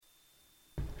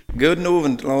Guten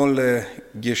Abend, alle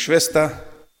Geschwister,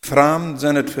 Frauen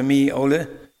sind es für mich alle.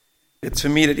 Es ist für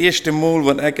mich das erste Mal,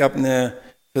 wenn ich auf einer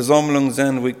Versammlung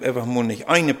bin, wo ich einfach mal nicht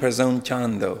eine Person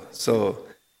kenne. So.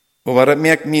 Aber das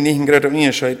merkt mich nicht ein großer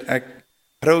Unterschied. Ich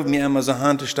probiere mir immer so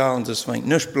Handstellen, dass wenn ich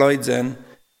nicht blöd sein,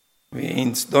 wie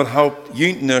uns dort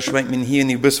Hauptjüngten nicht, wenn ich hier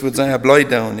nicht bis, wo sie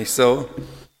blöd da und nicht so.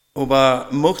 Aber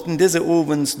mochten diese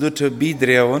Abends dazu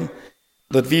beitragen,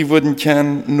 dass wir würden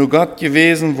können, nur Gott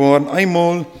gewesen worden,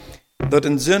 einmal, dass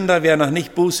ein Sünder, wer noch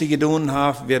nicht Buße getan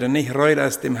hat, wer nicht reut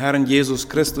ist, dem Herrn Jesus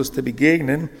Christus zu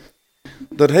begegnen,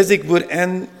 dass er wird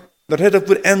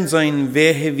an sein,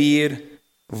 wer wir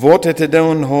Worte zu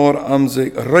tun haben, um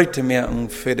sich reut zu merken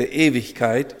für die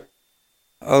Ewigkeit.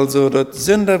 Also, dass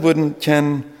Sünder würden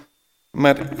können,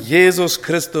 mit Jesus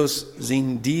Christus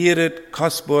sein dieres,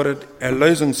 kostbares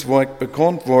Erlösungswerk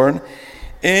bekannt worden,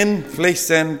 und vielleicht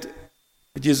sind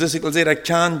Jesus, ich will sagen, ich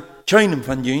kann keinem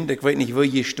von ihnen, ich weiß nicht, wo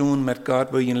ihr stehen mit Gott,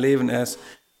 wo ihr Leben ist,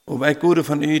 aber ich gehe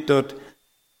von euch, dass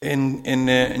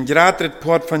in gerade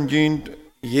Port von ihnen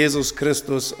Jesus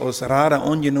Christus aus Rade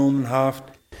angenommen hat,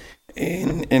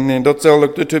 und das soll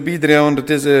auch dazu beitragen, dass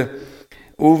diese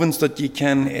Ovens, dass die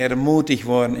können ermutigt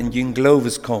werden in ihren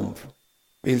Glaubenskampf.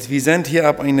 Weil wir sind hier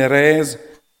auf einer Reise,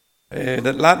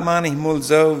 das lässt man nicht mal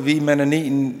so, wie man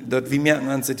nicht, dass wir merken,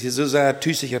 dass es hier so sehr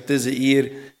tüßig auf diese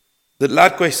Ehe. Das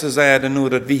lässt euch so sagen, nur,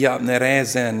 dass wir hier auf einer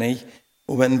Reise sind, nicht?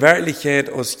 Aber in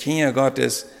Wirklichkeit, als Kinder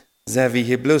Gottes, sind wir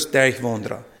hier bloß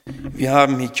Durchwanderer. Wir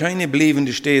haben hier keine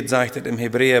bleibende Stätte, sagt es im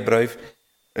Hebräerbrief.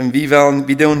 Und wir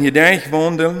tun hier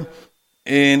durchwandern,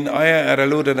 in euer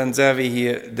Erlöder, dann sind wir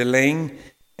hier die Länge,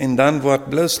 und dann wird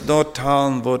bloß dort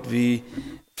teilen, was wir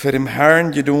für den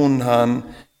Herrn getan haben,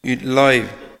 ut Leib,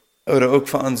 oder auch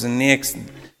für unseren Nächsten.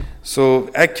 So,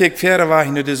 ich kijk verder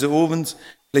weg naar deze ovens.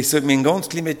 Vielleicht sollte mir ein ganz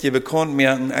klein bisschen bekannt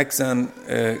werden, ich bin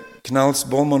Cornelio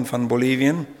Banman von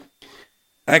Bolivien.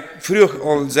 Ich früh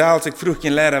al zelfs, ich vroeg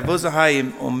geen Lehrer, wo ze hij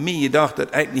mich gedacht, dass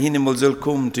ich nicht einmal soll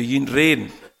kommen, zu ihnen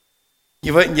reden.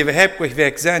 Je weet niet, wer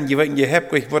ich sein, je weet niet,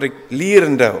 was ich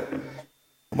lehren da.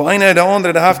 Aber einer oder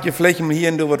andere, da habt ihr vielleicht mal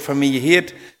hier und da was von mir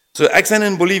gehört. So, ich bin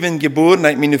in Bolivien geboren,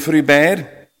 ich bin früh bei.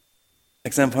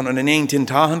 Ich bin von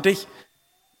 1980.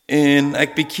 Und ich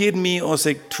bekehrte mich, als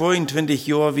ich 22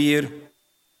 Jahre war.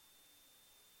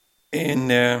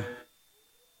 Und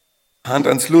Hand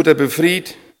ans Luther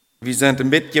befreit. Wir sind im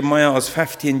Bettgemeinde aus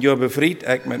 15 Jahren befreit,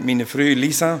 ich mit meiner Frau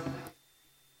Lisa.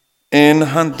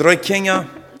 Und haben 3 Kinder.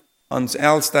 Uns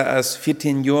älteste ist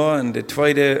 14 Jahre und der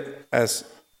zweite ist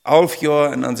 11 Jahre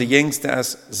und unser jüngste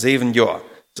ist 7 Jahre.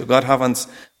 So Gott hat uns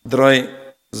 3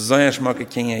 sehr schmacke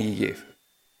Kinder gegeben.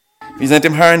 Wir sind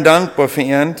dem Herrn dankbar für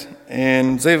ihn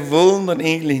und sie wollen dann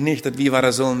eigentlich nicht, dass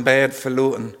wir so ein Bad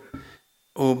verloren.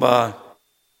 Aber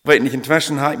weiß nicht,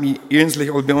 inzwischen hat mich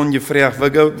ernstlich auch bei uns gefragt,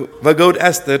 wie gut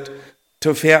ist es,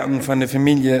 zu Ferien von der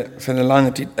Familie für eine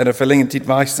lange Zeit, oder für längere Zeit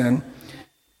weg sind.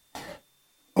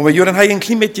 Aber ja, dann habe ich ein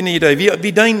klein bisschen eine Idee. Wir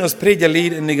dienen als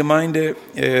Predigerlied in der Gemeinde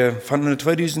von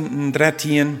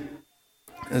 2013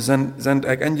 sind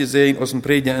ich angesehen als ein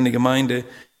Prediger in der Gemeinde.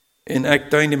 Und ich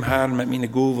diene dem Herrn mit meiner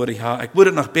Gabe, die ich habe. Ich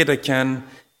würde noch besser kennen,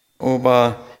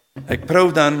 aber ich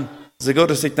probiere dann, so gut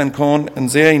als ich dann kann, ein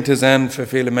Segen zu sein für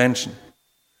viele Menschen.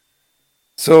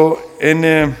 So,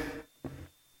 wir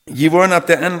wollen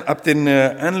ab den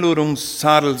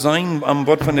Anladungszettel sein, am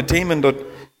Wort von den Themen, dort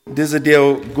diese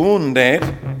der gehen wird.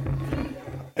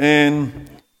 Und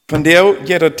von der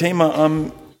geht das Thema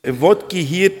am Wort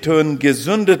gehört zu ein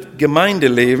gesundes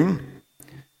Gemeindeleben.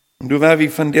 Und du wirst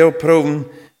wir von der proben,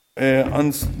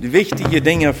 uns die wichtigen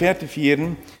Dinge fertig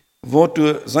führen,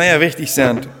 die sehr wichtig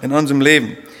sind in unserem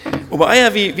Leben. Aber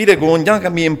eher wie wieder gehen, danke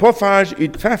mir ein paar Vers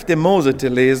aus 5. Mose zu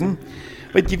lesen.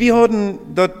 Weil wir hatten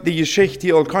dort die Geschichte,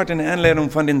 die gerade eine Anleitung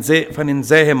von den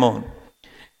Sämann.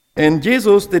 Und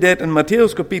Jesus, der in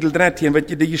Matthäus Kapitel 13, wird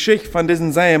die Geschichte von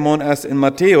diesem Sämann erst in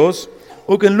Matthäus,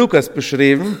 auch in Lukas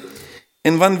beschrieben.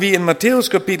 Und wenn wir in Matthäus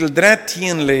Kapitel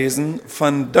 13 lesen,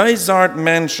 von dieser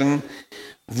Menschen,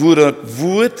 wo das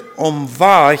Wort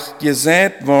Wahrheit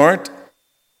gesät wird,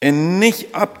 und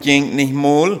nicht abging, nicht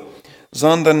mal,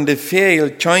 sondern die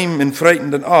Fehl kämen in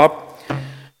Freuden ab.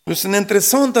 Das ist ein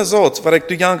interessanter Satz, was ich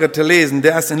du janke zu lesen,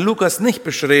 der ist in Lukas nicht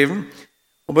beschrieben,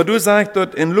 aber du sagst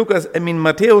dort in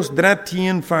Matthäus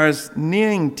 13, Vers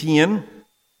 19,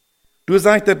 du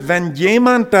sagst dort, wenn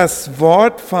jemand das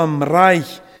Wort vom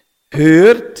Reich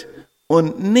hört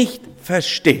und nicht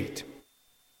versteht.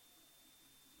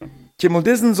 Ich will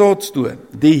diesen Satz tun,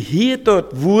 die hört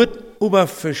dort Wort, aber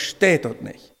versteht dort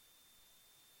nicht.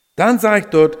 Dann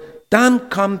sagt dort, dann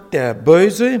kommt der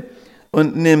Böse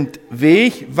und nimmt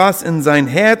weg, was in sein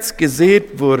Herz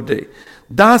gesät wurde.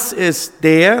 Das ist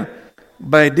der,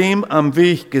 bei dem am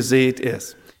Weg gesät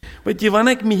ist. Weißt ihr, wenn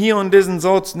ich mich hier an diesen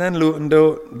Satz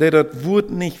nenne, der das Wort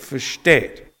nicht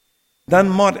versteht, dann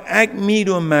muss ich mich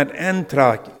damit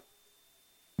antragen.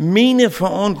 Meine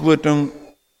Verantwortung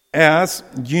ist,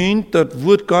 das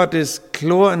Wort Gottes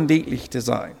klar und deutlich zu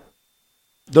sein.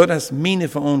 Das ist meine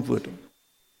Verantwortung.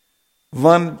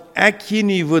 Wenn ich hier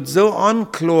nicht so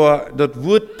unklar das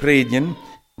Wort predigen,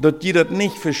 dass die das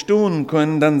nicht verstehen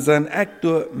können, dann sind ich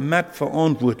da mit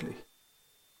verantwortlich.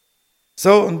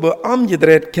 So, und wo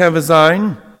umgedreht kann wir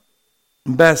sagen,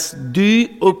 dass du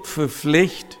auch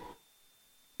verpflichtet,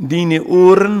 deine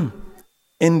Ohren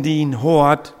in dein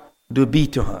Hort dabei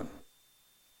zu haben.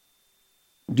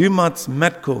 Du musst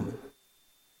mitkommen.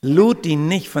 Lass dich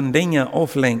nicht von Dingen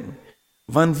auflenken.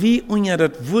 Wenn wir unter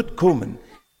das Wort kommen,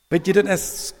 wird dir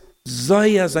das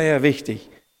sehr, sehr wichtig,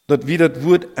 dass wir das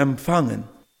Wort empfangen,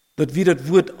 dass wir das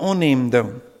Wort annehmen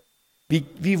dürfen.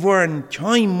 Wir wollen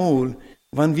kein Mal,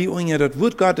 wenn wir unter das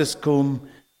Wort Gottes kommen,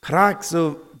 krach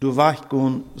so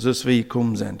durchgehen, so wie wir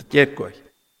gekommen sind. Das geht gut.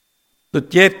 Das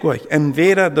geht gut.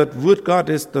 Entweder das Wort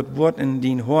Gottes, das Wort in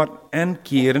dein Hort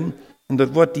ankehren und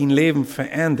das Wort dein Leben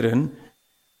verändern,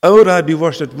 oder du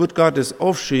wirst das Wort Gottes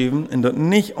aufschieben und das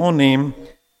nicht annehmen,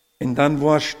 und dann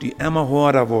wirst du immer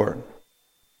harter werden.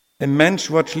 Der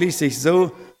Mensch wird schließlich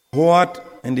so hart,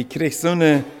 und die kriegt so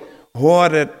eine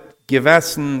harte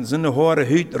Gewissen, so eine harte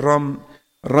Hüt rammen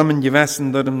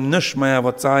Gewissen, dass ihm nichts mehr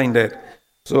was sein wird.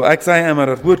 So, ich sage immer,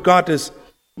 das Wort Gottes,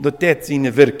 das hat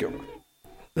seine Wirkung.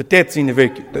 Das hat seine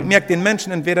Wirkung. Das merkt den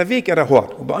Menschen entweder weg oder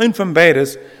hart. Aber ein von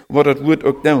beides wird das Wort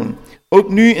auch tun. Auch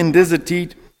nu in dieser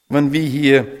Zeit, wenn wir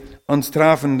hier uns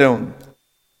treffen tun.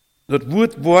 Das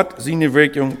Wort wird seine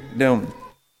Wirkung tun.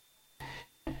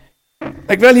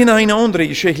 Ich will hier noch eine andere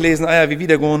Geschichte lesen, wie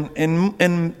wieder gehen.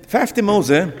 In 5.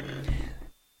 Mose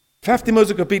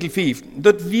Kapitel 5,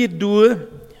 dort wird durch,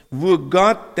 wo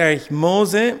Gott durch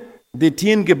Mose die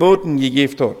 10 Geboten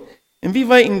gegeben hat. Und wie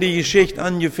weit in die Geschichte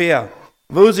ungefähr,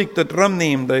 wo sich das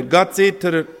rumnehmen, Gott sagt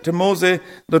zu Mose,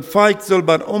 das Volk soll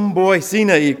bei Umburg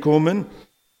Sinai kommen,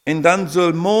 und dann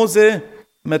soll Mose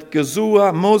mit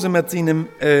Gesua, Mose mit seinem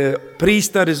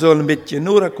Priester, die sollen ein bisschen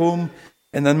Nora kommen,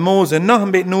 und dann Mose noch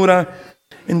ein bisschen Nora,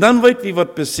 und dann wird wie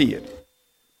was passiert.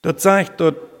 Dort sagt,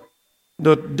 dort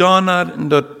donnert und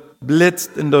dort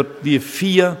blitzt und dort wie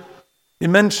Vier. Die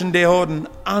Menschen, die haben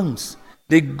Angst,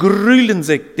 die grühlen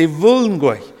sich, die wollen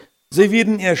gleich. Sie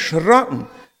werden erschrocken.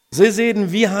 Sie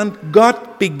sehen, wie haben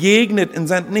Gott begegnet und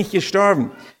sind nicht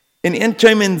gestorben. Und ihnen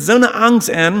kommen so eine Angst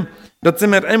an, dass sie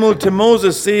mit einmal zu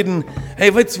Moses sagen,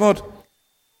 hey, weißt du was,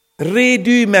 red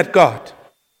du mit Gott.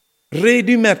 Red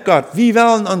du mit Gott. Wir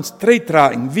wollen uns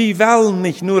tragen. Wir wollen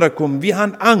nicht nur kommen. Wir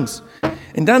haben Angst.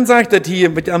 Und dann sagt er hier,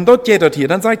 dort geht er hier,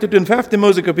 dann sagt er in 5.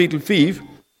 Mose Kapitel 5,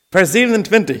 Vers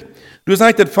 27, du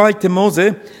sagst, Volk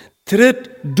Mose, tritt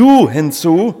du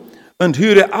hinzu und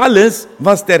höre alles,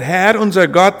 was der Herr, unser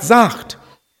Gott, sagt.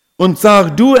 Und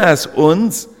sag du es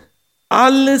uns,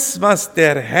 alles, was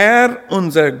der Herr,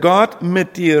 unser Gott,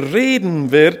 mit dir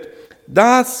reden wird,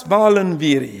 das wollen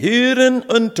wir hören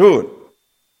und tun.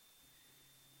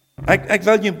 Ich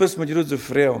will ein bisschen mit dieser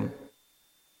Frau.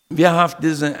 Wir haben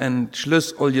diesen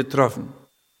Entschluss all getroffen.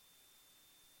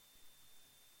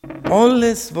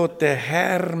 Alles, was der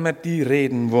Herr mit dir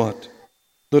reden wird,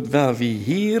 das will wir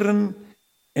hören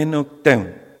und auch tun.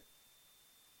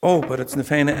 Oh, aber das ist eine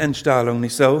feine Einstellung,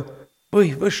 nicht so?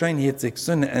 Ui, wahrscheinlich hat sich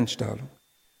so eine Einstellung.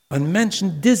 Wenn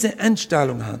Menschen diese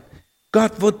Einstellung haben,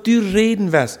 Gott, was du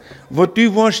reden wirst, was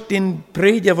du wirst den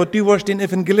Prediger, was du wirst den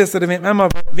Evangelist, oder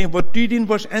was du den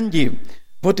wirst angeben,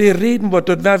 was ihr reden wird,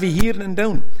 das werden wir hören und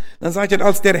tun. Dann sagt er,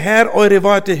 als der Herr eure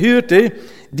Worte hörte,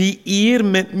 die ihr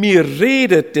mit mir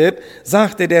redetet,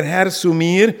 sagte der Herr zu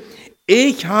mir,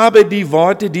 ich habe die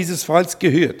Worte dieses Volks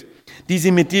gehört, die sie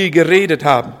mit dir geredet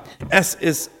haben. Es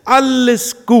ist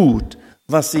alles gut,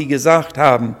 was sie gesagt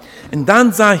haben. Und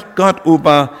dann sagt Gott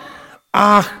aber,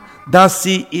 ach, dass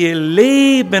sie ihr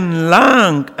Leben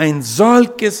lang ein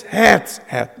solches Herz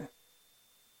hätten.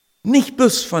 Nicht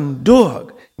bloß von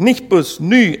dort, nicht bloß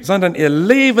nü, sondern ihr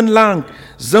Leben lang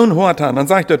so ein Hort haben. Dann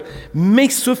sagt er,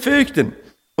 mich zu fürchten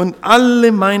und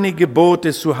alle meine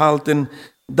Gebote zu halten,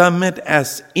 damit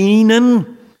es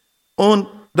ihnen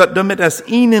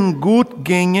gut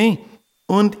ginge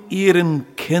und ihren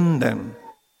Kindern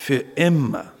für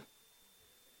immer.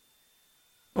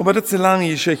 Aber das ist eine lange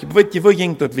Geschichte. Wo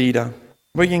ging das wieder?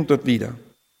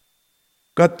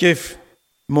 Gott gibt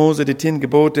Mose die 10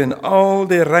 Gebote und all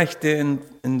die Rechte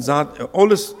und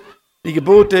alles, die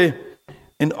Gebote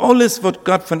und alles, was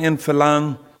Gott von ihnen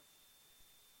verlangt,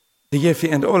 die gibt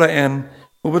ihnen alle an,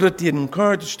 aber das hier ein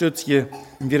kurzes Stützchen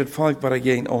und wird das Volk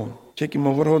weitergehen an. Check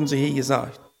mal, was haben sie hier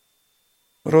gesagt?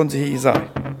 Was haben sie hier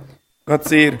gesagt? Gott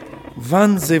sagt,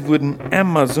 wann sie würden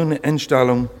immer so eine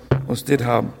Einstellung aus das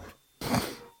haben.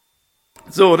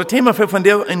 So, das Thema für von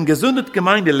der ein gesundes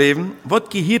Gemeindeleben, was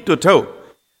gehört dazu?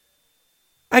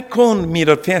 Ich kann mir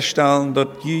das feststellen, dass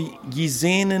die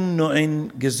sehnen nur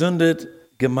ein gesundes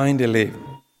Gemeindeleben.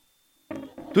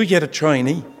 Du das schon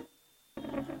nicht.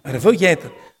 Aber wo geht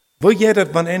das? Wo geht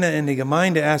das, wenn einer in der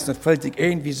Gemeinde ist, dann fällt sich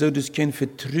irgendwie so, das kann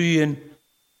vertrühen,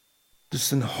 das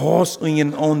ist ein Hass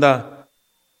untereinander,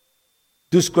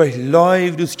 das gleich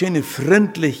läuft, das ist keine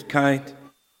Freundlichkeit.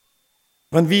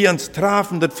 Wenn wir uns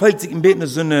treffen, das fällt sich ein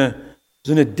bisschen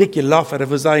so eine dicke Lauf, oder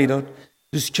was sage ich das?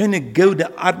 Das ist keine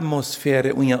gute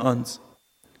Atmosphäre unter uns.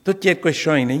 Das geht gleich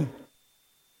schon nicht.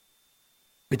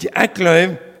 Ich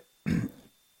glaube,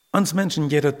 uns Menschen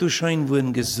geht das durchschein, wo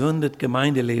ein gesundes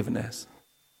Gemeindeleben ist.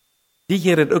 Die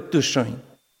geht das auch durchschein.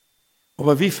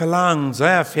 Aber wir verlangen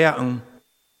sehr fern,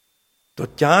 dass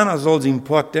keiner soll sich ein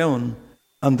Port tun,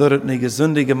 und dass es eine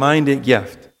gesunde Gemeinde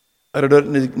gibt. Oder dass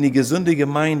es eine gesunde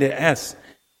Gemeinde ist.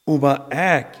 Aber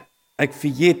ich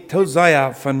verjede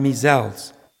sehr von mir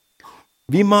selbst.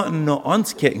 Wir müssen nur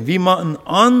uns gucken. Wir müssen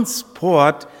uns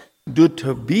Port durch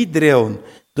beitragen,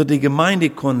 dass die Gemeinde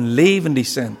kann lebendig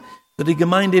sein. Dass die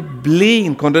Gemeinde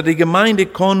blühen kann, dass die Gemeinde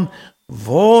kann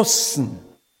wachsen.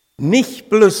 Nicht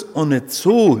bloß ohne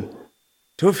Zahl.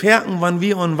 Zu merken, wenn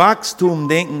wir an Wachstum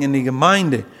denken in die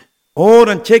Gemeinde,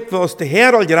 dann checken wir, was der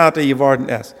Herr gerade geworden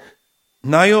ist.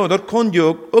 Naja, das kann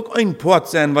ja auch ein Port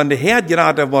sein, wenn der Herr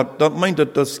gerade wird, das meint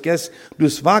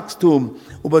das Wachstum.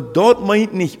 Aber dort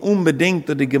meint nicht unbedingt,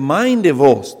 dass die Gemeinde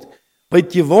wächst. Weil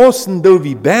die wachsen da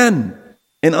wie Ben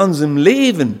in unserem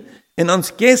Leben, in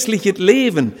uns geistliches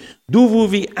Leben,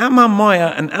 wo wir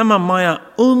immer mehr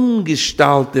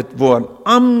umgestaltet worden,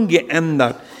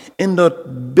 umgeändert in das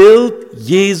Bild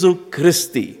Jesu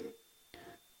Christi.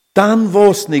 Dann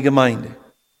wächst eine Gemeinde,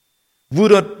 wo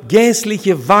das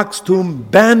geistliche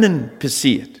Wachstum bennen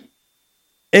passiert.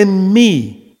 In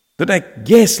mir, dass ich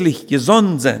geistlich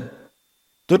gesund bin,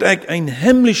 dass ich ein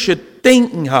himmlisches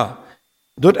Denken habe,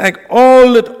 dass ich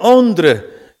alles andere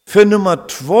für Nummer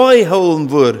 2 holen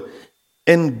würde,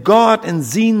 in Gott in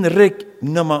sein Reich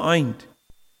Nummer 1.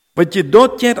 Weil je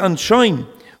dort jetzt anscheinend,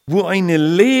 wo eine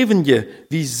lebende,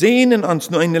 wir sehnen uns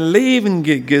nur eine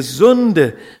lebende,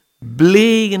 gesunde,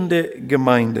 pflegende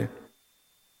Gemeinde.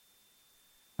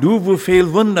 Wo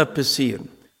viel Wunder passieren,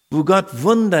 wo Gott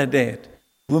Wunder tät,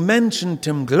 wo Menschen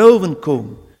zum Glauben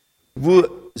kommen, wo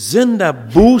Sünder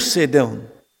Buße tun,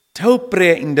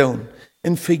 Taubrechen tun,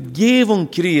 in Vergebung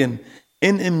kriegen,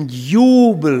 in im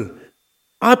Jubel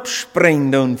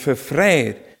abspringen für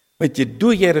Freiheit. Weil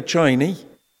du das schon nicht.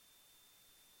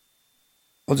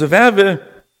 Also wer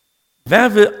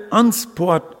will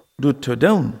Ansport dort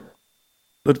tun,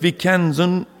 dass wir können so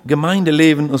ein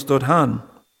Gemeindeleben aus dort haben.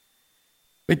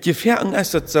 Mit Gefährten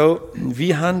ist das so,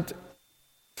 wie Hand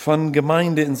von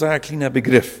Gemeinde in so ein kleiner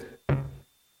Begriff.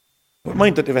 Was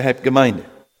meint das überhaupt Gemeinde?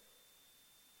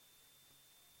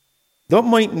 Das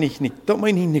meint nicht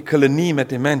eine Kolonie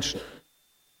mit den Menschen.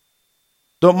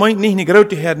 Das meint nicht eine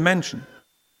große Herde Menschen.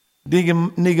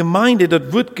 Eine Gemeinde,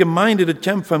 das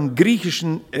kommt vom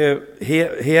Griechischen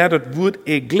her, das Wort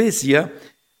Ekklesia,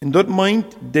 und das meint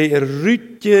der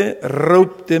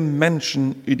raubte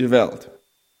Menschen in der Welt.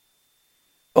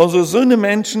 Also so eine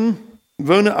Menschen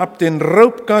wollen ab den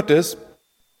Raub Gottes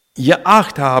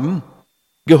geacht haben,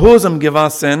 gehorsam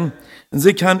gewesen, und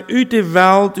sie kann aus der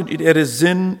Welt und aus der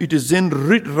Sinn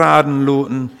rütraden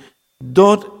lassen.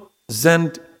 Dort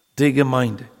sind die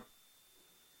Gemeinde.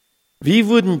 Wir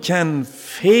würden können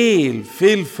viel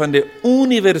von der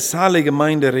universalen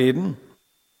Gemeinde reden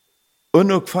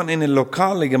und auch von einer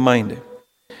lokalen Gemeinde.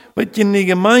 Weil eine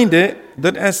Gemeinde,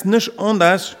 das ist nicht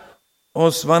anders,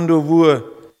 als wenn du wo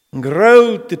ein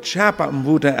großer Chapel am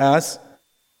Wunder ist,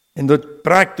 und dort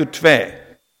brauchst du 2.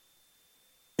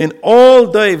 Und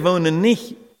all die wollen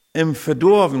nicht im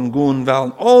Verdorben gehen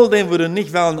wollen, all die würden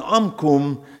nicht wollen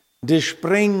ankommen, die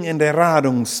springen in der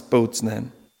Radungsboot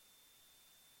nennen.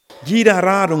 Jeder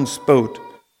Radungsboot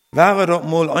wäre doch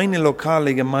mal eine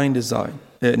lokale Gemeinde sein,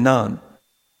 nahen.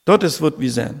 Das ist, was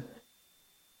wir sind.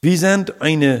 Wir sind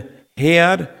eine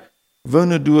Herde, wo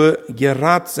du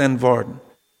gerat sein worden,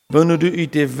 wo du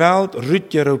aus der Welt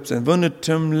rütgerobt sind, wo du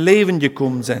zum Leben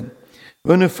gekommen sind,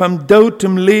 wo du vom Tod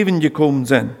zum Leben gekommen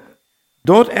sind.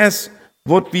 Dort ist,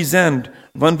 was wir sind,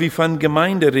 wenn wir von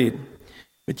Gemeinde reden.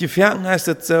 Mit Gefährten heißt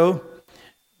es so,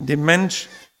 der Mensch,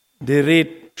 der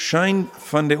redet scheint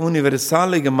von der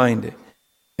universalen Gemeinde.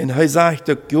 Und er sagt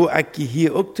doch, jo, ich gehe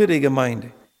hier auch zu der Gemeinde,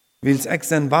 weil ich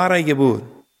sein wahrer geboren.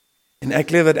 Und ich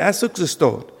glaube, das ist auch so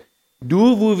dort.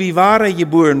 du, wo wir wahre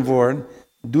geboren wurden,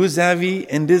 du sei wie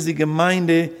in diese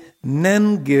Gemeinde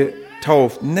nen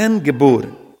getauft, nen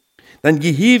geboren. Dann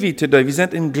gehören wir zu dir, wir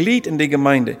sind ein Glied in der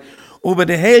Gemeinde. Aber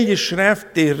die Heilige Schrift,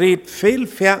 die redet viel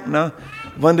ferner,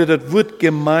 wenn du das Wort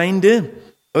Gemeinde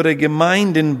oder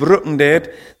Gemeindenbrücken das,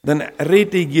 dann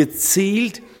redet die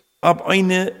gezielt auf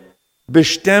eine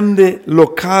bestimmte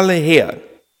lokale her.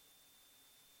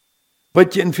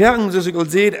 Was ihr in Ferien so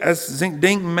seht, es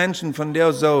denken Menschen von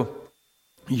der so,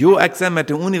 jo, ich sei mit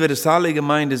der universalen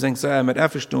Gemeinde, sei mit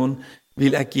Efferstunden,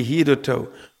 will ich hier dazu.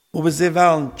 Aber sie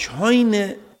wollen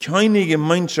keine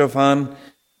Gemeinschaft haben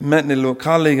mit einer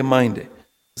lokalen Gemeinde.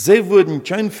 Sie würden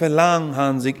kein Verlangen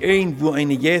haben, sich irgendwo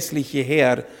eine jährliche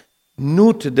Herr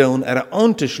nur zu tun oder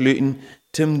anzuschließen,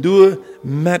 zum du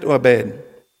mitarbeiten,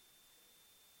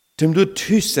 zum du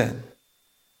tüß sein,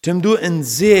 zum du in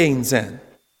Segen sein.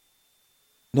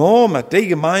 No, mit der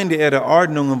Gemeinde ihre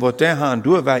Ordnungen, was die haben,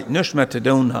 du weißt nichts mehr zu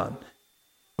tun haben.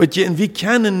 Und wir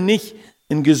können nicht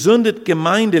ein gesundes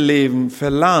Gemeindeleben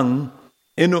verlangen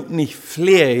und auch nicht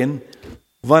flehen,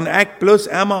 wenn ich bloß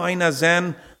immer einer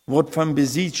sein, was vom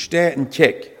Besitz steht und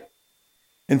check.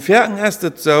 In Ferien ist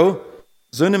es so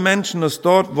eine Menschen aus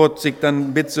dort, die sich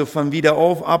dann bitte so von wieder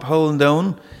auf abholen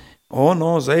tun, oh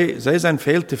no, sie sind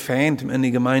viel zu Feind in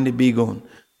die Gemeinde begonnen.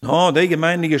 No, die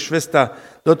Gemeindegeschwister,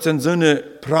 dort sind so eine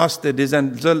Proste, die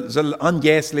sind so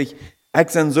anjässlich, ich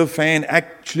bin so fein,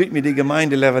 ich schließe mir die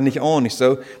Gemeindeleben nicht an, nicht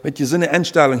so, weil die so eine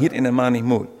Einstellung hier in der Mann nicht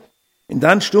muss. Und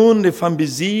dann stehen die vom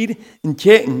Besied und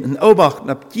checken und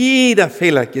beobachten, ob jeder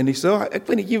Fehler geht, nicht so, ich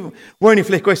will nicht, wollen nicht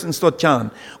vielleicht gleich ins dort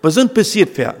schauen, was sind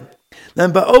passiert werden.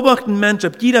 Dann beobachten Menschen,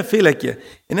 ob jeder Fehler geht.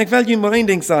 Und ich will Ihnen mal ein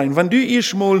Ding sagen, wenn du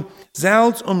erst mal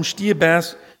selbst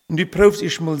umstehst und du probst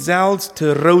erst mal selbst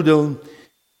zu rodeln,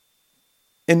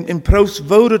 in Prost,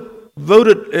 wo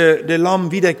der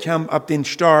Lamm wiederkommt ab den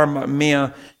Sturm am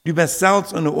Meer, du bist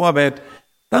selbst in der Arbeit,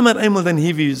 dann mit einmal dann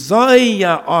hier wie sei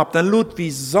ja ab, dann lut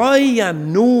wie sei ja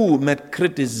nur mit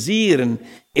kritisieren,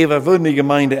 über wo die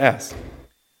Gemeinde ist.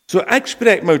 So ich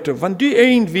spreche mit dir, wenn du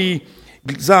irgendwie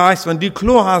sagst, wenn du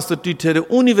klar hast, dass du zu der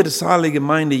universalen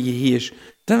Gemeinde gehörst,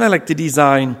 dann will ich dir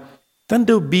sagen, dann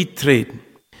du beitreten,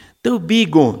 du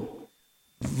beigehen,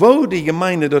 wo die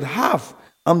Gemeinde dort hat,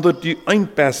 dort du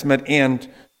einpasst mit Ernt,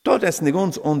 dort ist eine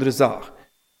ganz andere Sache.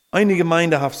 Eine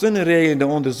Gemeinde hat so eine Regel, der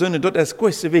andere so eine, dort ist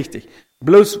ganz wichtig.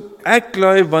 Bloß, ich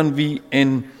glaube, wenn wir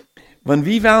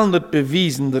wollen dort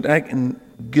beweisen, dass ich ein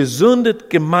gesundes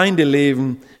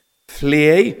Gemeindeleben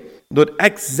pflege, dass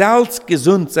ich selbst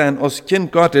gesund sein als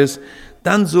Kind Gottes,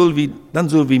 dann soll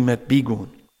wir mit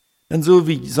beigehen. Dann soll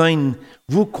wir sein,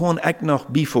 wo kann ich noch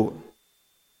beifügen?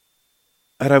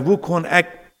 Oder wo kann ich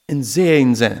in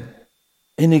Sehen sein?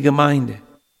 In der Gemeinde.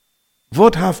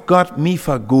 Was hat Gott mir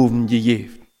für Gaben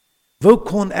gegeben? Wo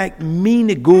kann ich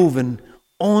meine Gaben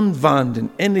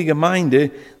anwenden in der Gemeinde,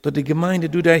 dass die Gemeinde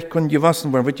durch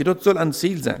gewaschen werden? Das soll ein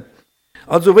Ziel sein.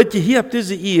 Also, was ihr hier habt,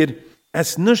 diese Ehe,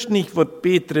 es nicht was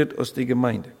betrifft aus der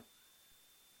Gemeinde.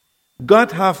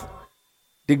 Gott hat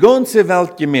die ganze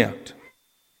Welt gemerkt.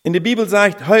 In der Bibel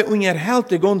sagt, er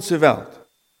unterhält die ganze Welt.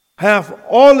 Er hat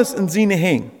alles in seine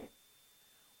Hände.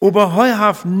 Aber er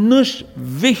hat nicht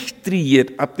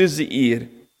wichtig ab diese Ehe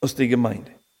aus der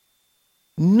Gemeinde.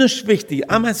 Nicht wichtig.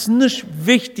 Aber es ist nicht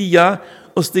wichtiger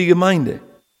aus der Gemeinde.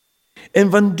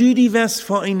 Und wenn du dich was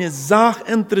für eine Sache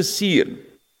interessieren,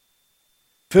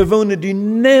 für wo du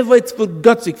nicht weißt, wo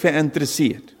Gott sich für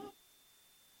interessiert,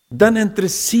 dann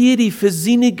interessiert dich für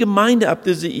seine Gemeinde ab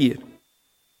diese Ehe.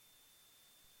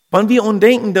 Wenn wir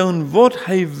denken, dann was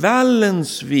er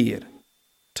willenswert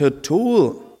zu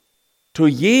tun, zu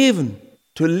geben,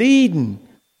 zu leiden,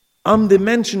 den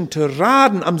Menschen zu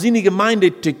raten, seine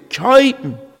Gemeinde zu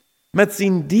käupen, mit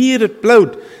seinem Dieren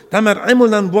Blut, damit einmal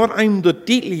dann wird einem dort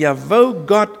deutlicher, wo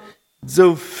Gott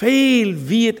so viel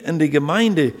wird in die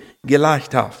Gemeinde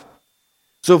gelegt hat.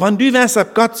 So, wenn du weißt,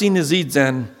 ob Gott seine sieht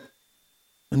sein,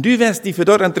 und du wirst dich für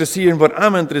dort interessieren, was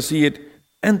am interessiert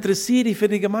dich für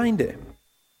die Gemeinde,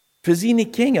 für seine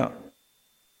Kinder.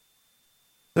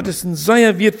 Das ist ein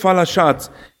sehr wertvoller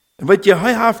Schatz. Weil ihr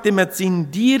habt mit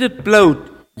seinem Dieren Blut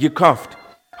gekauft.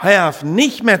 Er hat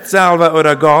nicht mit Silber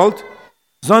oder Gold,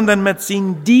 sondern mit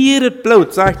seinem Dieren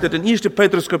Blut, sagt er in 1.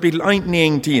 Petrus Kapitel 1,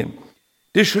 19.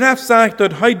 Die Schrift sagt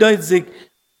dort, er sich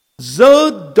so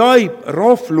deep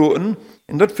raufladen,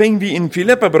 und das fängt wie in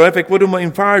Philipperbrief, ich würde mal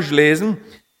in Vers lesen.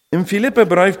 Im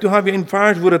Philipperbrief, du hast ja in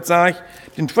Vers, wo das sagt,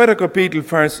 in 2. Kapitel,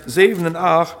 Vers 7 und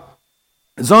 8,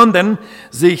 sondern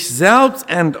sich selbst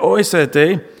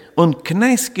entäußerte und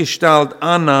Knechtsgestalt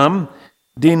annahm,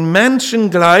 den Menschen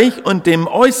gleich und dem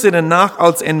Äußeren nach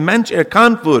als ein Mensch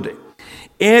erkannt wurde.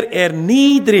 Er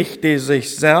erniedrigte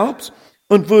sich selbst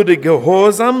und wurde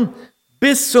gehorsam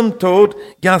bis zum Tod,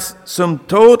 ja zum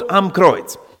Tod am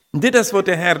Kreuz. Und das ist, was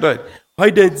der Herr tut.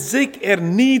 Er wird sich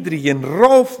erniedrigen,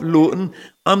 raufluten,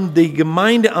 um die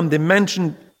Gemeinde, um die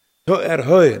Menschen zu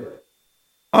erhöhen.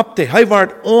 Er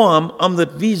wird arm,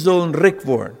 das wir sollen reich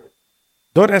werden.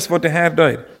 Das ist, was der Herr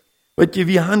tut. Weil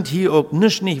wir haben hier auch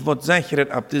nicht was sichert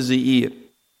ab diese Ehe.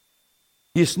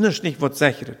 Hier ist nicht was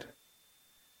sichert.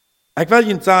 Ich will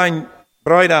Ihnen sagen,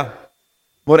 Brüder,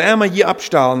 wo immer hier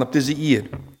abstahlen ab diese Ehe,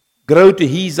 große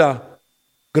Häuser,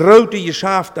 große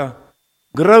Geschäfte,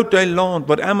 große Land,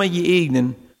 was immer hier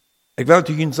eignen, ich will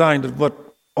Ihnen sagen, das wird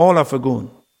alle vergehen.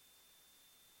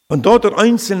 Und dort das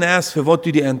Einzelne ist, für was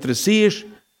du dich interessierst,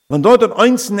 und dort das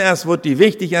Einzelne ist, was dir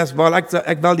wichtig ist, weil ich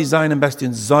will dir sein, ein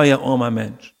bisschen sehr armer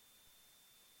Mensch.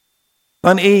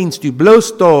 Dann eins, du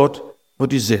bloß dort, wo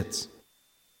du sitzt.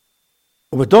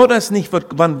 Aber dort ist nicht,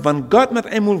 wenn Gott mit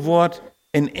einmal Wort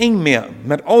in eng mehr,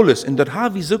 mit alles, und das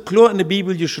habe ich so klar in der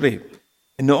Bibel geschrieben.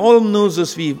 In der allem nur so,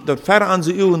 wie das Vater an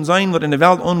so Uhren sein wird in der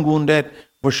Welt umgehen wird,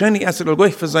 wahrscheinlich ist es auch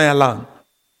gleich für sein Land.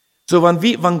 So,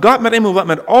 wenn Gott mit einmal Wort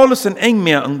mit alles in eng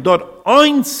mehr, und dort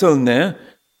Einzelne,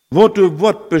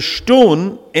 wird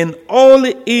bestehen in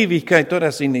alle Ewigkeit, dort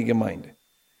ist in der Gemeinde.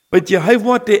 Weil die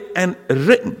Worte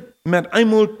entritten, mit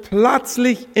einmal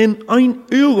plötzlich in ein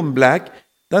Augenblick,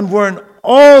 dann wollen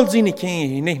all seine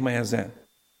Kinder nicht mehr sein.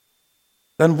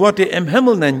 Dann wird er im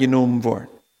Himmel genommen worden.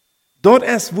 Dort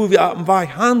ist, wo wir auf dem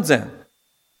Weg hin sind.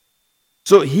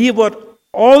 So, hier wird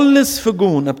alles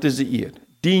vergehen auf diese Erde.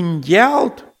 Dein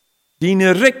Geld,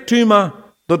 deine Reichtümer,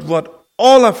 dort wird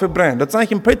alles verbrennt. Das sage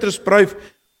ich im Petrusbrief,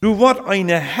 du wirst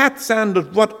eine Herz sein,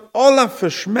 dort wird alles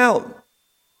verschmelzen.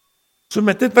 So,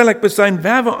 mit dem will ich sagen,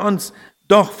 wenn wir uns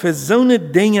doch für so eine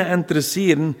Dinge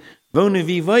interessieren, wollen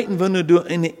wir weiten, wenn du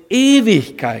in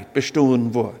Ewigkeit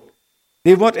bestehen wird.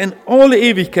 Der wird in alle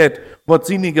Ewigkeit, wird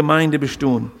seine Gemeinde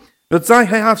bestehen. Das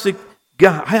sagt, er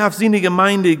hat seine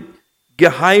Gemeinde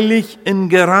geheiligt und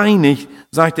gereinigt,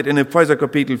 sagt er in Epheser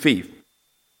Kapitel 5.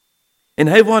 Und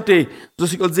er wird, so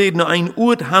ich al sehe, noch ein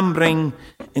Ort herbringen,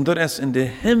 und dort ist in der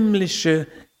himmlische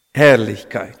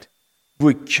Herrlichkeit,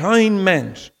 wo kein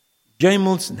Mensch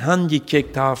jemals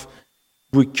hingekickt hat,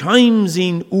 wo kein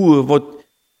sein Uhr, wo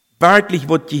wirklich,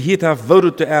 was gehört hat, wo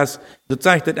du erst, das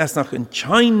zeigt, dass noch in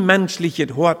kein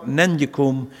menschliches Wort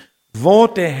gekommen, wo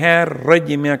der Herr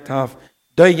gemerkt hat,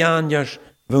 die Janjas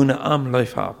wollen am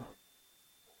Lauf haben.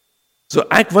 So,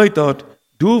 ich weiß dort,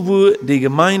 du, wo die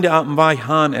Gemeinde auf dem Weg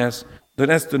hin ist, dort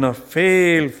ist du noch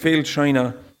viel, viel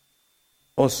schöner,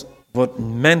 als was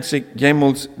ein Mensch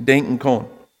jemals denken kann.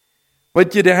 Weil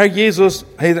der Herr Jesus,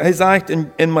 er sagt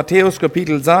in Matthäus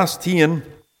Kapitel 16,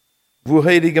 wo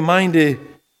er die Gemeinde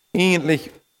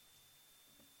eigentlich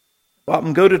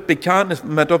ein gutes Bekenntnis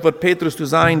mit das, was Petrus zu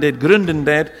sagen, der gründen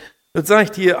wird, das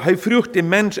sagt hier, er fragt den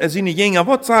Menschen, seine Jünger,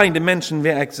 was sagen die Menschen,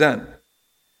 wer ich bin?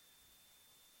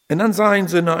 Und dann sagen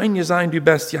sie, noch einige sagen, du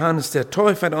bist Johannes der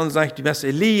Täufer, und andere sagen, du bist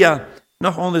Elia,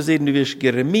 noch andere sagen, du bist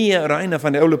Jeremia oder einer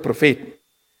von den alten Propheten. Und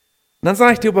dann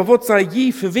sagt er, aber was sei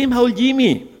je, für wem hol je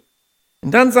mich?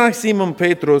 Und dann sagt Simon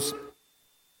Petrus,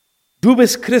 du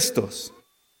bist Christus,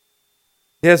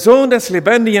 der Sohn des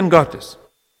lebendigen Gottes.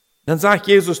 Dann sagt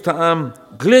Jesus zu ihm,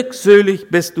 glückselig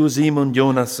bist du, Simon,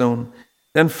 Jonas Sohn,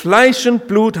 denn Fleisch und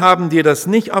Blut haben dir das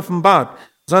nicht offenbart,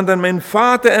 sondern mein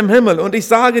Vater im Himmel. Und ich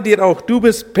sage dir auch, du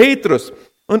bist Petrus,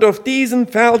 und auf diesen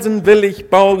Felsen will ich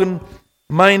bauen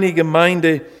meine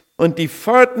Gemeinde, und die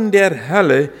Pforten der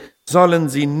Hölle sollen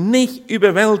sie nicht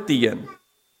überwältigen.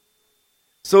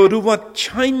 So, du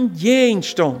wirst kein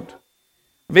Gegenstand.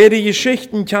 Wer die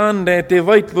Geschichten kann, der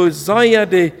weiß, wo sei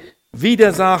die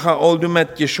Widersacher, all du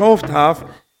mit geschafft hast,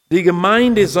 die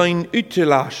Gemeinde sollen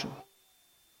utelassen.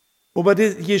 Aber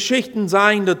die Geschichten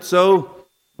sagen das so,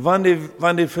 wenn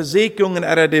die Versägungen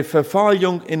oder die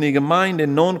Verfallung in die Gemeinde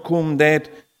non kommen,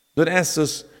 das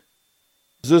ist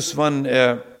es, wenn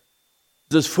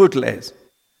das Viertel ist.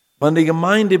 Wenn die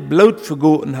Gemeinde Blut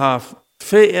vergoten hat,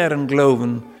 für ihren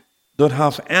Glauben, dort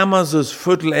hat immer das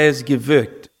Viertel ist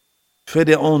gewirkt, für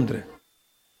die andere.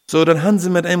 So, dann haben sie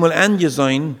mit einmal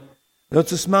angesehen,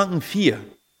 dass es manchen 4.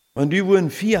 Wenn du wo ein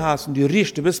 4 hast und du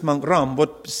riechst, du bist manch Raum, was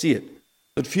passiert?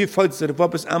 Das 4 fällt dir,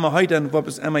 was ist einmal heute und was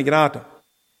ist einmal gerade.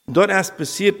 Und dort erst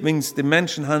passiert, wenn die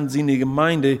Menschen haben sie in die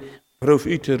Gemeinde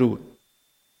profitiert.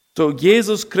 So,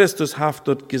 Jesus Christus hat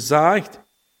dort gesagt,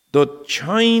 dort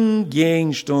kein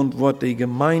Gegenstand wird die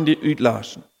Gemeinde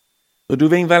utlassen. So,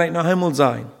 du willst vielleicht noch einmal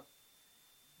sagen,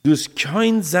 du hast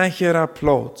kein sicherer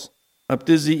Platz auf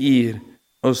dieser Erde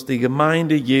aus der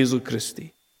Gemeinde Jesu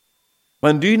Christi.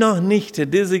 Wenn du noch nicht zu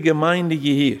dieser Gemeinde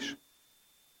gehörst,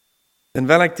 dann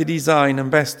will ich dir sagen, am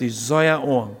besten, sei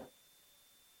arm.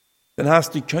 Dann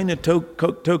hast du keine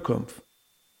Zukunft.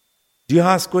 Du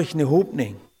hast gar keine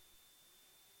Hoffnung.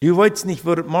 Du weißt nicht,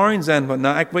 was es morgen sein wird.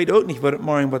 Na, ich weiß auch nicht, was es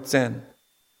morgen wird sein.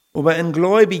 Aber ein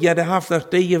Gläubiger, der hat doch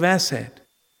die Gewissheit.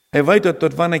 Er weiß doch,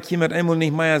 dass wenn ich jemand einmal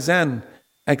nicht mehr sein,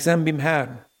 ich sein beim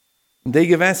Herrn. Und die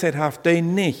Gewissheit hat er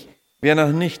nicht, wer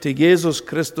noch nicht zu Jesus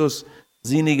Christus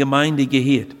seine Gemeinde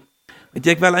gehört. Ich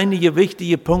will einige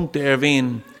wichtige Punkte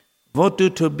erwähnen, was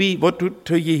du zu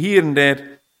gehören hast,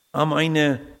 um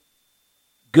eine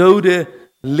gute,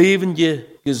 lebende,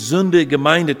 gesunde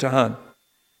Gemeinde zu haben.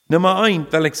 Nummer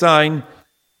 1 will ich sagen,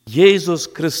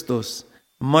 Jesus Christus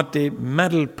muss der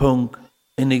Mittelpunkt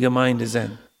in der Gemeinde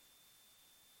sein.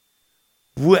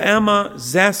 Wo immer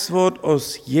das Wort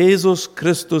aus Jesus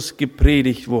Christus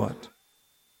gepredigt wird,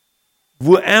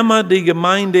 wo immer die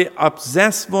Gemeinde ab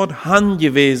das Wort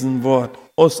angewiesen wird,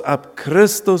 aus ab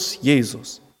Christus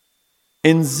Jesus,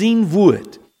 in sein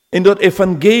Wort, in das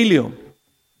Evangelium,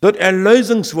 das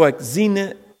Erlösungswerk,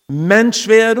 seine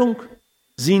Menschwerdung,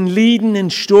 sein Leiden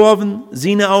und Sterben,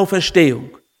 seine Auferstehung,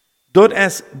 dort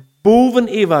es boven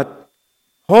ewert,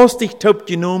 hastig top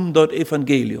genommen, dort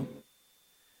Evangelium.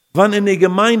 Wenn in der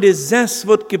Gemeinde das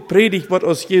wird gepredigt wird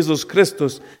aus Jesus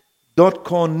Christus, dort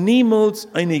kann niemals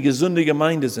eine gesunde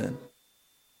Gemeinde sein.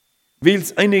 Weil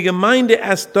es eine Gemeinde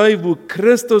ist, wo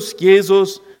Christus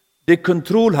Jesus die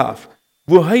Kontrolle hat,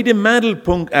 wo er der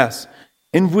Mittelpunkt ist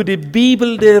und wo die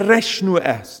Bibel der Rechnung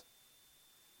ist,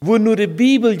 wo nur die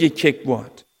Bibel gecheckt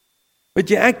wird.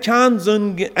 Weil ich kann so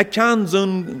ein,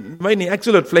 ich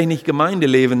soll das vielleicht nicht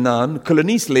Gemeindeleben nennen,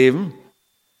 Kolonisleben.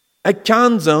 Ich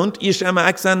kann so, und ich immer,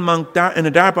 ich bin in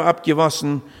der Darbe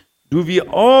abgewaschen, du wie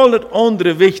alles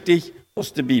andere wichtig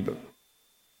aus der Bibel.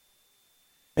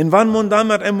 Und wenn man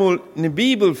damit einmal eine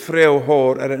Bibelfrau hat,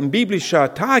 oder ein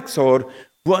biblischer Tag hat,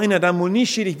 wo einer dann mal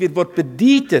nicht schwierig wird, was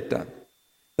bedeutet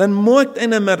dann mag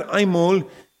einer mit einmal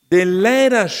die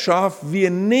Leidenschaft, wie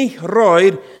nicht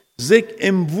reut, sich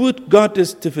im Wort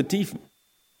Gottes zu vertiefen.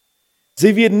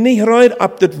 Sie wird nicht reut,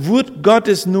 ab das Wort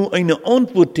Gottes nur eine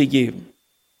Antwort zu geben.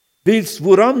 Willst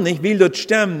woran nicht? Will das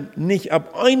Stamm nicht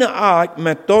ab einer Art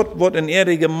mit dort, was in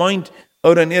ihrer Gemeinde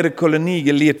oder in ihrer Kolonie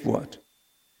gelehrt wird.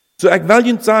 So, ich will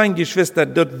Ihnen sagen, Geschwister,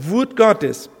 das Wort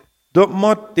Gottes, das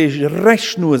muss die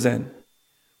Rechnung sein.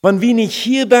 Wenn wir nicht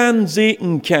hier dann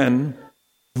sehen können,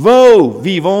 wo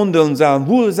wir wandeln sollen,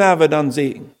 wo sollen wir dann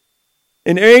sehen?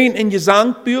 In irgendeinem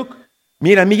Gesangbuch,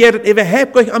 mir geht es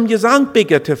überhaupt nicht am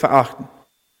Gesangbuch zu verachten.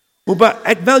 Aber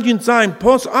ich will Ihnen sagen,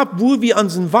 pass auf, wo wir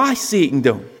unseren Weg sehen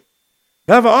tun.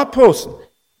 Wenn wir aufpassen,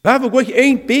 wenn wir gleich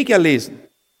ein Beker lesen,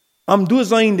 um du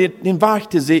sein, den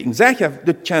Weg zu sehen. Sicher,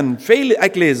 das kann viele,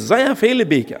 ich lese sehr viele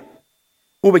Beker.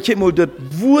 Aber ich mal, das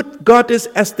Wort Gottes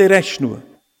ist die Rechnung.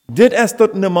 Das ist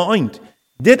das Nummer 1.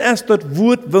 Das ist das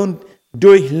Wort, das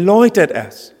durchleuchtet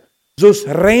ist. So ist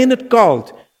reines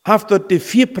Gold, hat dort die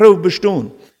 4 Proben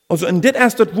bestehen. Also, und das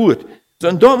ist das Wort. So,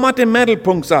 und dort muss der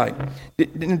Mittelpunkt sein.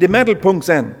 Der Mittelpunkt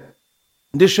sein.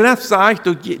 Die Schrift sagt,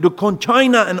 du kannst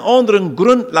keiner einen anderen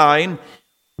Grundlein,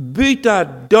 bitte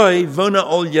doi, wenn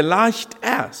all geleicht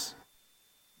ist.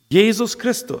 Jesus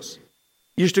Christus.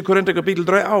 1. Korinther Kapitel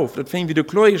 3 auf, das fängt wieder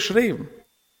klar geschrieben.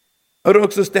 Oder auch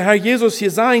ist der Herr Jesus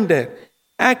hier sein, der,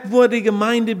 ich will die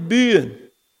Gemeinde bühen.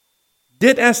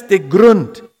 Das ist der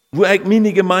Grund, wo ich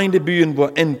meine Gemeinde bühen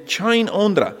will, und kein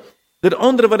anderer. Das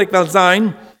andere, was ich will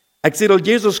sagen, ich sehe,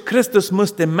 Jesus Christus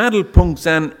muss der Mittelpunkt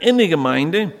sein in der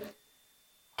Gemeinde.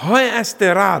 Heu ist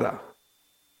der Radar.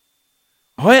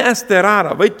 Heu ist der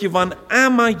Radar. Weißt du, wenn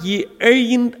einmal je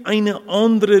irgendeine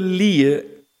andere Lehre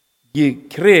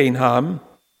gekriegt haben,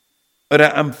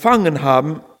 oder empfangen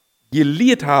haben,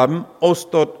 gelehrt haben, aus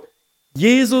dort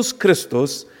Jesus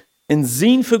Christus in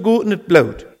sein vergotenes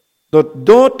Blut,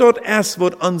 dort erst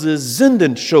wird unsere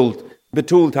Sündenschuld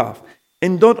betont hat,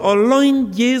 und dort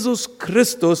allein Jesus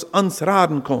Christus ans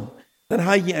Raden kommt, dann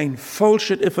hat je ein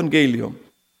falsches Evangelium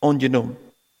angenommen.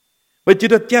 Weil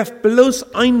das gibt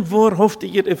bloß ein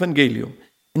wahrhaftiges Evangelium.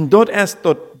 Und dort ist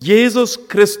dort Jesus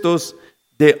Christus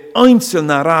der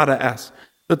einzelne Radar ist.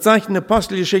 Das sagt in der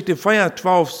Apostelgeschichte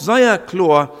 4,12 sehr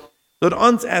klar, dass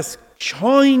uns es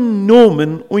kein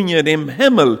Nomen unter dem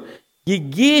Himmel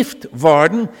gegeben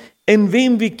worden, in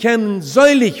wem wir können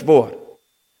selig werden.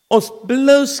 Aus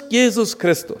bloß Jesus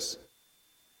Christus.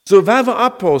 So werden wir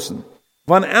abpassen,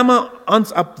 wann immer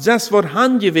uns ab das Wort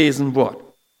angewiesen wird.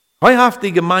 Heu hat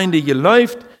die Gemeinde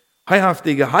geläuft, heu hat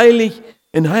die geheiligt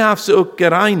und heu hat sie auch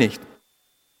gereinigt.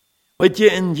 Weil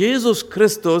hier in Jesus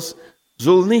Christus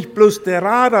soll nicht bloß der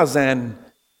Radar sein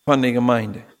von der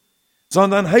Gemeinde,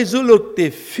 sondern er soll auch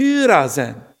der Führer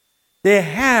sein, der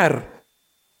Herr.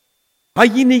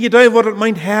 Hat je nicht gedacht, was das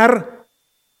meint Herr?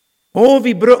 Oh,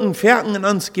 wir brücken Ferken in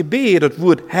uns Gebet, das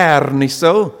Wort Herr, nicht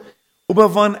so?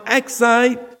 Aber wenn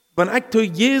ich zu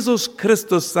Jesus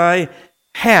Christus sei,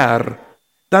 Herr,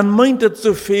 dann meint das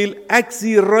so viel, ich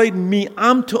sie reiten mich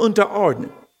am zu unterordnen.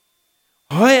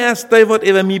 Heu ist das, was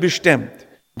über mich bestimmt.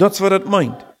 Das, was das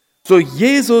meint. So,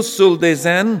 Jesus soll der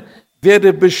sein, wer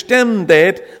der bestimmt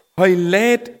hat, heu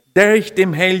lädt durch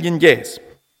dem Heiligen Geist.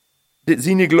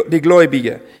 Die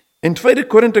Gläubigen. In 2.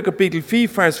 Korinther Kapitel 4,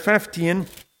 Vers 15,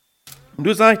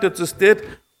 du sagst, das ist das,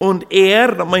 und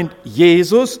das meint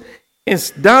Jesus,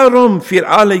 ist darum für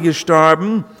alle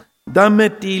gestorben,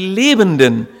 damit die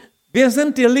Lebenden, wer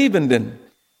sind die Lebenden?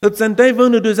 Das sind die,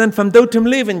 die sind vom Tod zum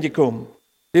Leben gekommen.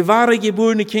 Die wahre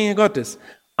geborene Kinder Gottes.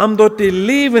 Am dort die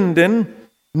Lebenden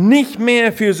nicht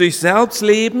mehr für sich selbst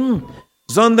leben,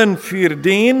 sondern für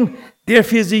den, der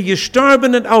für sie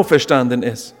gestorben und auferstanden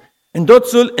ist. Und dort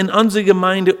soll in unserer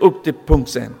Gemeinde auch der Punkt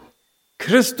sein.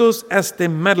 Christus ist der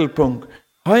Mittelpunkt.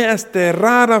 Heu ist der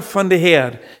Radar von der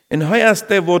Herr. Und heu ist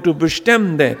der, wo du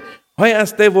bestimmt hast. Heu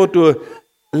ist der, wo du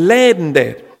leiden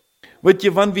hast.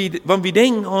 Wenn wir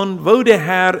denken an, wo der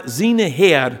Herr seine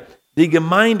Herr, die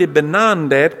Gemeinde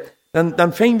benannt hat,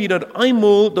 dann fängt wir dort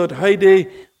einmal, dort heute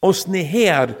aus ne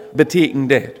Herr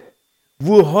betekent hat.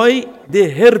 Wo heu der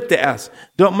Hirte ist,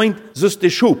 dort meint, so ist der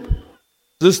Schub.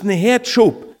 So ist ne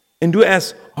Herdschub. Und du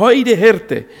hast heu der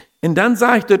Hirte. Und dann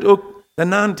sagt dort auch, dann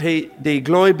nannt die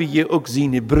Gläubige auch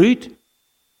seine Brüd.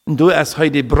 Und du hast heu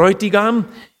der Bräutigam.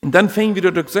 Und dann fängt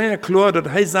wir dort auch sehr klar,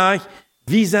 dort he sagt,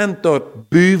 wir sind dort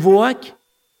Büwerk,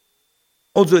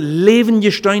 also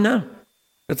lebende Steine.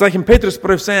 Das sage ich im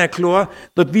Petrusbrief sehr klar,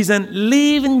 dass wir sind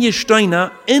lebende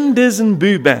Steine in diesen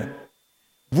Büben,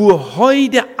 wo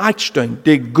heute Eckstein,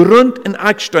 der Grund in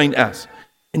Eckstein ist.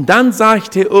 Und dann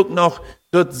sagt er auch noch,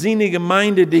 dass seine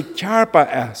Gemeinde die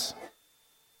Körper ist.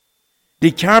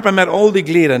 Die Körper mit all die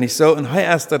Glieder, nicht so? Und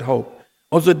hier ist das Haupt.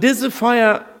 Also diese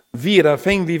Feier wieder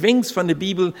fängt wie wenigstens von der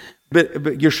Bibel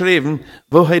geschrieben,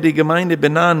 wo er die Gemeinde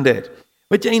benannt hat.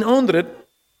 Wenn ein anderes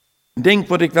denkt,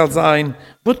 was ich will sagen,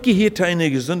 was gehört zu einer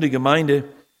gesunden Gemeinde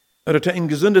oder zu einem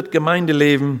gesunden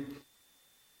Gemeindeleben?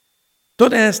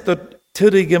 Dort ist, dass zu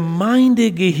der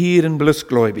Gemeinde gehören bloß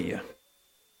Gläubige.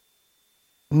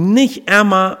 Nicht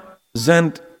immer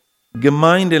sind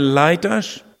Gemeindeleiter,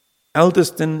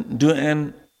 Ältesten, du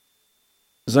ein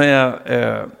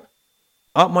sehr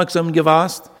aufmerksam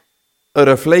gewesen,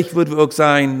 oder vielleicht würden wir auch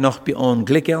sagen, noch beyond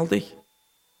glücklich.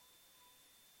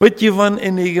 Wenn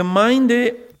in der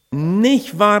Gemeinde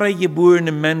nicht wahre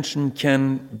geborene Menschen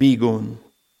können beigehen,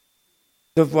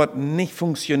 das wird nicht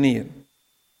funktionieren.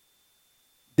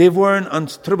 Die wollen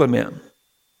uns Trübel merken.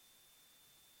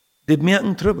 Die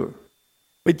merken Trübel.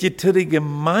 Weil zu der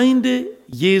Gemeinde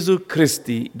Jesu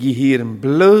Christi gehören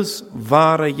bloß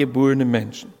wahre geborene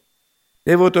Menschen.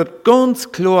 Die wird dort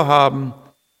ganz klar haben,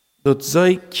 dass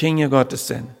sie Kinder Gottes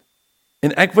sind.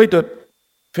 Und ich weiß, dort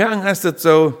fern ist es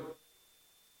so,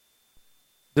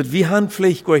 dass wir haben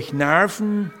vielleicht gleich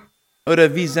Nerven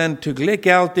oder wir sind zu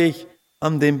glücklich,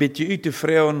 um den bisschen zu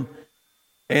freuen.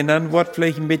 Und dann wird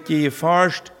vielleicht ein bisschen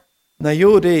geforscht, na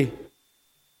jo, die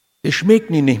schmeckt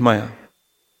nicht mehr.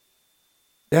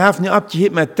 Der hat nicht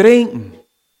abgehört mehr trinken.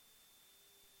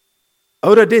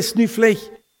 Oder das nu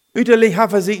vielleicht, üterlich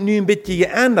hat er sich nu ein bisschen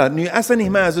geändert. Nu ist er nicht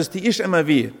mehr, so die ist immer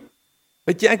wie.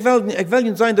 Weißt du, ich will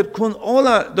nicht sagen, das kann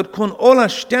alle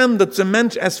stemmen, dass ein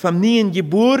Mensch ist vom Nien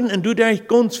geboren und du dich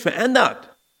ganz verändert.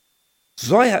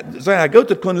 So ja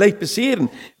Gott, das kann leicht passieren.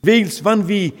 Weil wenn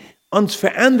wir uns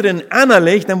verändern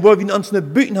innerlich, dann wollen wir uns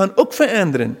nicht Büten auch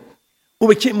verändern.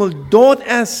 Aber ich mal, dort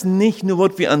ist nicht nur,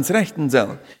 was wir uns rechten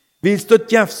sollen. Weil es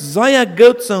dort ja sehr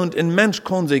gut sind, ein Mensch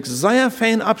kann sich sehr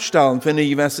fein abstellen für eine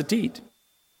Universität.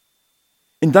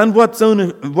 Und dann wird so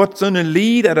eine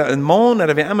Lied oder ein Mann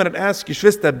oder wer immer das ist,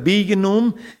 Geschwister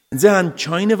beigenommen und sie haben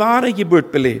keine wahre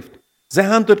Geburt belebt. Sie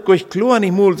haben dort gleich klar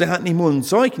nicht mal, sie haben nicht mal ein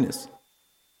Zeugnis.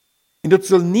 Und das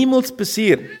soll niemals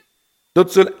passieren.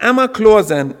 Das soll immer klar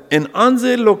sein, in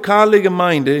unserer lokalen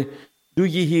Gemeinde, du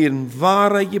gehören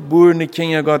wahre geborene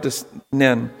Kinder Gottes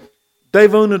nennen.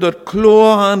 Die wohnen dort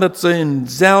klar haben, dass sie einen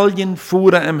selben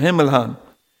Vater im Himmel haben.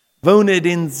 Wohnen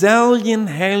den selben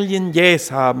Heiligen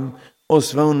Geist haben,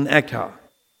 als wohnen ich habe.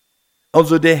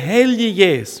 Also der Heilige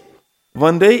Jesus,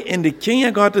 wenn die in die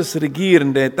Kinder Gottes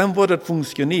regieren, dann wird das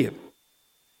funktionieren.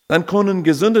 Dann kann ein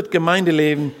gesundes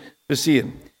Gemeindeleben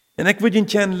passieren. Und ich würde Ihnen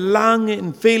gerne lange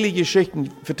und viele Geschichten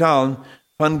vertellen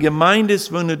von Gemeinden,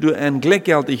 wo du ein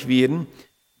glücklich werden,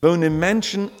 wo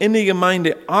Menschen in der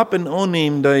Gemeinde ab und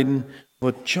annehmen deuten,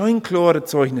 wo kein klare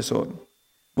Zeugnis haben,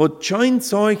 wo kein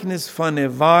Zeugnis von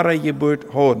der wahren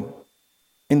Geburt haben.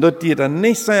 und dort dir dann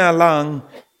nicht sehr lang,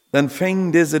 dann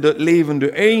fängt diese dort Leben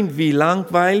irgendwie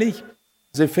langweilig,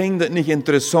 sie fängt das nicht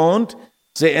interessant,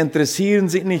 sie interessieren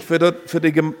sich nicht für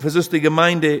das die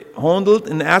Gemeinde handelt,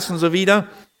 in ersten so wieder,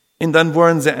 und dann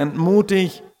werden sie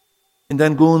entmutigt, und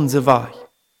dann gehen sie weg.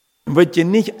 Und wird je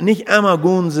nicht einmal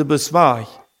gehen sie bis weg.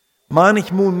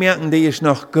 Manchmal merken die ist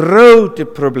noch große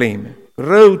Probleme.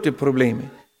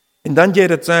 Und dann geht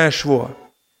es sehr schwer.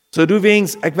 So du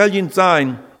willst, ich will Ihnen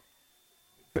sagen,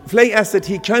 vielleicht ist das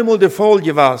hier keinmal der Fall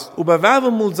gewesen, aber wer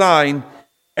will mal sein,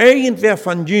 irgendwer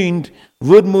von Ihnen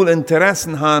würde mal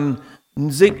Interessen haben,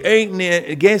 sich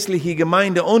irgendeine geistliche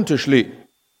Gemeinde unterschließen.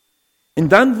 Und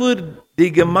dann würde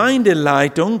die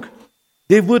Gemeindeleitung,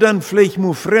 die würde dann vielleicht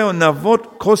mal fragen, na, was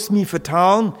kostet mir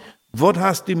vertrauen? Was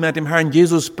hast du mit dem Herrn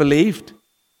Jesus belebt?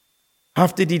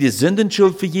 Habt ihr dir die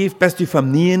Sündenschuld vergeben? Bist du vom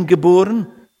Nien geboren?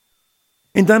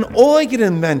 Und dann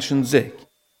äußern Menschen sich.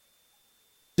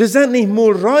 Sie sind nicht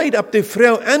mal bereit, ab die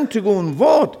Frau anzugehen.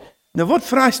 Na, was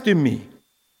fragst du mich?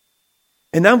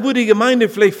 Und dann würde die Gemeinde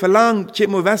vielleicht verlangen,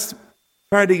 was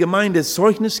für die Gemeinde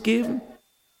Zeugnis geben?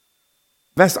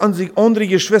 Was an sich andere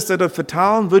Geschwister dort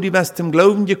vertrauen, würde was zum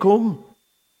Glauben gekommen?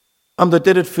 Und dort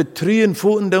das Vertrauen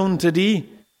vorhin da unter die?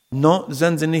 No,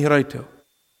 sind sie nicht recht.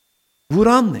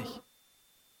 Woran nicht?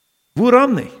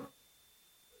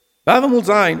 Weil wir mal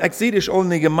sagen, ich sehe das auch in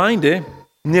der Gemeinde,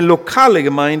 eine lokale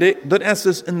Gemeinde, dort ist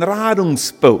es ein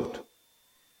Radungsboot.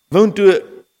 Wenn du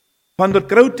von der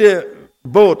großen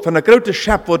Boot, von der großen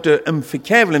Schiff, wo du im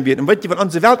Verkehren wird, und weißt du, von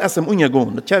unserer Welt ist im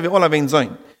Untergehen, das können wir alle wen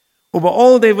sein. Aber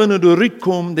all die, wenn du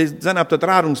zurückkommst, die sind auf das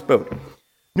Radungsboot.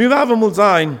 Nu wollen wir mal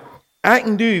sagen, ich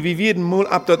und du, wir werden mal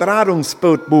auf das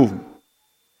Radungsboot boven.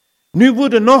 Nu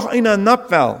würde noch einer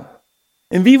abwählen.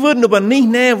 Und wir würden aber nicht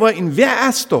näher wollen, wer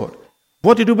ist dort?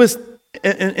 Wollte du bist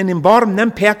in dem Baum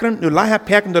nem perken, du leiher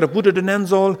perken, dass er du nennen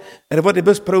soll, oder wollte du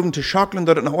bist proben zu schackeln,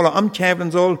 dass er noch alle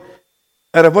amkäbeln soll,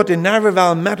 oder wollte die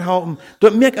Nerven mithalten.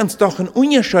 Dort merkt uns doch ein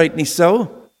Unterschied nicht so.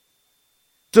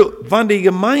 So, wenn die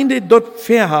Gemeinde dort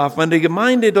verhaft, wenn die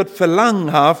Gemeinde dort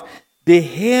verlangen hat, der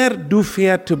Herr du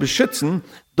fährt zu beschützen,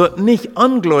 dort nicht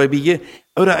Ungläubige,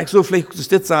 oder ich so vielleicht muss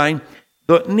das sein,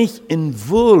 dort nicht in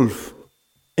Wolf,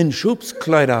 in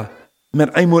Schubskleider,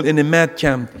 mit einmal in den Markt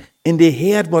kommt, in der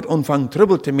Herr wird anfangen,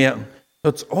 Trouble zu merken.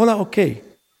 Das ist alles okay.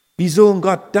 Wir sollen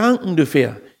Gott danken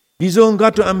dafür. Wir sollen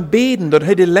Gott anbeten, dort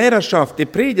hat die Lehrerschaft, die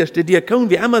Predigt, die Diakon,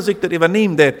 wie immer sich das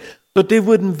übernehmen, dort die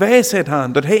würden Weisheit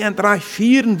haben, dort er ein Reich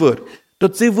führen wird,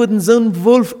 dort sie würden so einen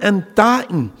Wolf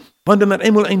entdecken, wenn du mit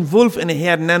einmal einen Wolf in der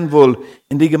Herde nennen will,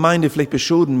 in die Gemeinde vielleicht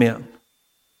beschoden werden.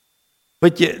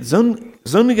 Weil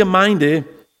so eine Gemeinde,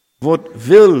 was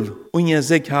will unter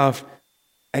sich hat,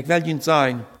 ich will Ihnen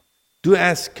sagen, du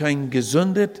hast kein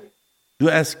gesundes,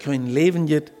 du hast kein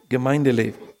lebendes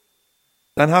Gemeindeleben.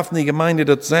 Dann hat eine Gemeinde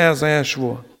das sehr, sehr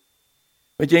schwer.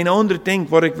 Wenn ihr ein anderes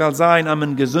denkt, was ich will sagen, um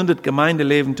ein gesundes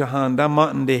Gemeindeleben zu haben, dann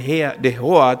machen die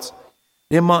Horts,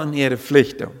 die machen ihre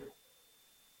Pflicht.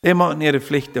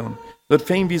 Dort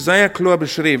fängt wie sehr klar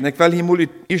beschrieben. Ich will hier mal den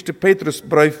 1.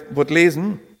 Petrusbrief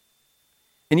lesen.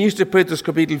 In 1. Petrus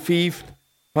Kapitel 5,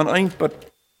 von 1 bis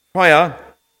 4.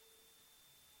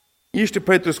 1.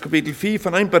 Petrus Kapitel 4,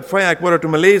 von 1 bis 4, ich wollte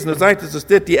mal lesen, da sagt es,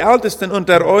 die Ältesten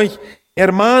unter euch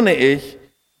ermahne ich,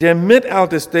 der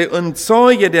Mitälteste und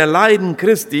Zeuge der Leiden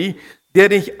Christi,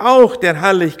 der ich auch der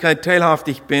Herrlichkeit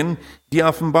teilhaftig bin, die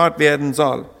offenbart werden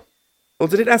soll.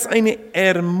 Also das ist eine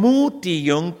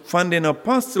Ermutigung von den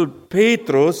Apostel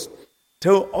Petrus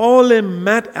zu allen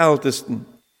Mitältesten.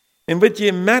 Und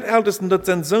welche Mitältesten, das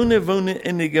sind so eine wohnen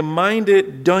in der Gemeinde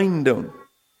dein,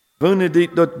 wohnen die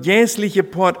dort jährliche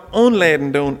Port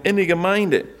anladen in der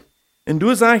Gemeinde. Und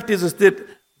du sagst, es das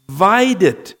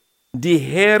weidet die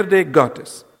Herde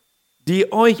Gottes,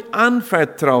 die euch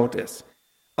anvertraut ist.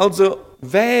 Also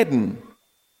werden,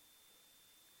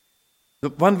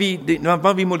 wenn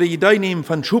wir mal die Idee nehmen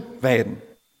von Schub werden,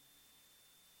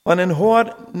 wenn ein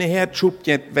Hort eine Herd Schub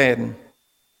werden,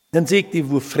 dann sagt ihr,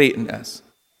 wo Frieden ist.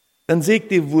 Dann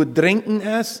sagt ihr, wo Trinken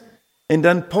ist, und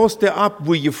dann passt ihr ab,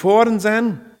 wo gefahren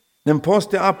sind, dann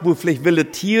passt ihr ab, wo vielleicht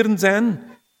wilde Tieren sind,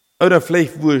 oder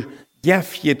vielleicht wo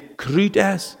Jäffjet Krüt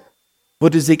ist, wo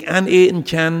du sich aneten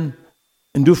kann,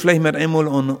 und du vielleicht mit einmal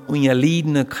an unser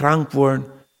Lieden krank worden.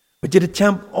 Und das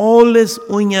kann alles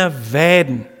unser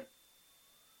werden.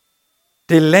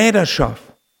 Die Leiterschaft,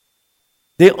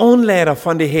 die Anlehrer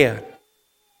von der Herr,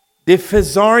 die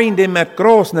versorgen die mit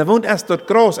Gras, und wohnt erst dort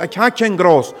Gras, ich habe kein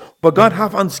Gras, aber Gott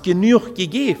hat uns genug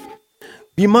gegeben.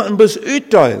 Wir machen bis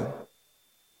urteilen.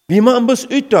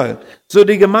 So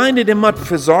die Gemeinde, die macht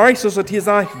versorgt, so dass hier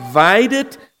sagt,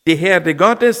 weidet die Herde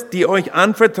Gottes, die euch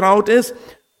anvertraut ist,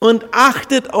 und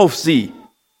achtet auf sie.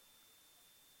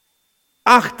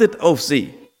 Achtet auf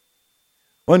sie.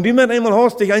 Und wie man einmal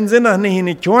hast, dich einen Sinn nach nicht in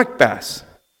die Kirche bist.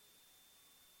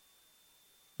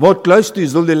 Was glaubst du,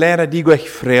 soll der Lehrer die gleich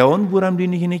fragen, warum du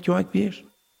nicht in die Kirche bist?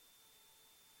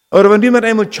 Oder wenn du mit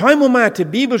einmal zweimal zur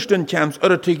Bibelstunde kommst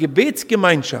oder zur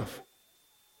Gebetsgemeinschaft.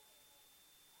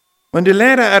 Wenn der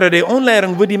Lehrer oder die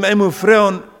Anleitung würde ihm einmal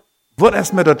fragen, was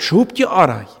ist mir das Schub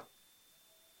gearbeitet?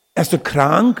 Ist du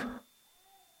krank?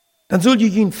 Dann soll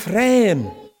ich ihn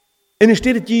fragen. Und es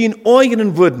steht in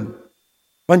eigenen Worten.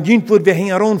 Wenn jemand wird, wir hängen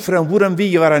heran fragen, warum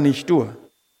wir war nicht da?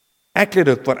 Erklärt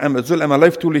das, was soll einmal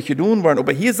läuftulich tun werden.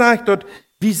 Aber hier sagt dort,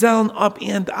 wir sollen ab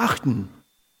ihn achten.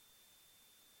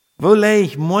 Wo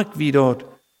leicht mag wie dort,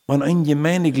 wenn ein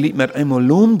Gemeindeglied mit einmal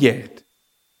Lohn geht?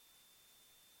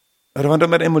 Oder wenn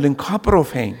dort mit einmal den Kopf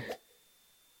aufhängt?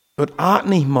 Dort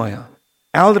atmet nicht mehr.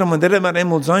 Ältere, wenn das mit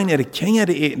einmal sein, die Kinder,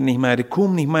 die eten nicht mehr, die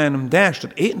kommen nicht mehr in den Dash,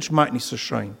 das Eten schmeckt nicht so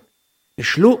schön. Die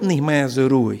schlucken nicht mehr so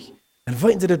ruhig. Dann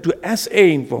wollten sie, dass du es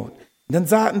irgendwo. Dann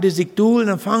sagten die sich du, und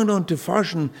dann fangen die an zu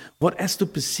forschen, was ist da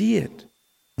passiert?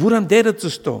 Woran der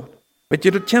das steht? Weil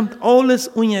das kommt alles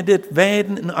unter das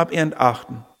Werden und ab und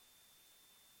achten.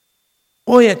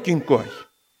 Euer Kind euch.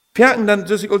 Fertig, dann,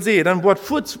 so ich sehe, dann wird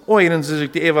Futz euren, so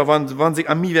ich die Eva, wann sich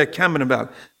an mir kämmen will.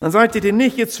 Dann seid ihr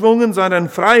nicht gezwungen, sondern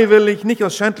freiwillig, nicht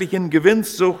aus schändlichen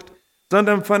Gewinnsucht,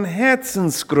 sondern von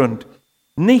Herzensgrund.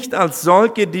 Nicht als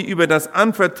solche, die über das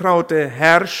Anvertraute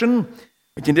herrschen.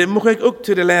 Und das muss ich auch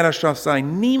zu der Lehrerschaft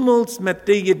sagen. Niemals mit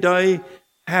der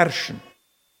herrschen.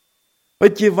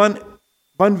 Weil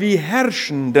wenn wir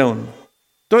herrschen, dann,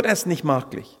 dort ist nicht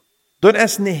möglich. Dort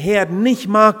ist eine Herde nicht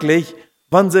möglich,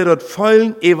 wenn sie dort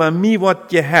folgen, über mir wird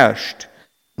geherrscht.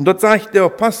 Und dort sagt der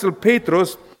Apostel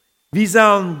Petrus, wir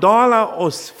sollen Dollar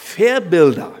aus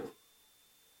Vorbilder,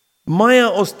 mehr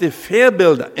aus den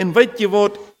Vorbilder. Und weißt ihr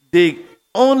was, die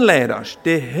Anleiter,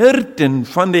 die Hirten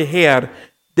von der Herr,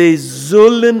 die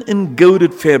sollen ein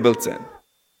gutes Vorbild sein.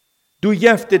 Du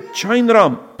jeftet kein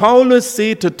Raum. Paulus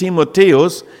sagt zu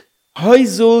Timotheus, er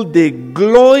soll der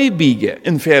Gläubige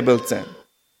ein Vorbild sein.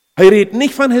 Er redet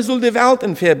nicht von, er soll die Welt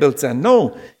ein Vorbild sein.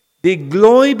 No, der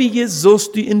Gläubige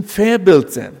sollst du ein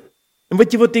Vorbild sein. Und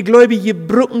weißt du was, die Gläubige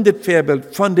brauchen das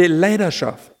Vorbild von der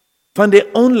Leiterschaft, von der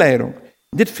Anleitung.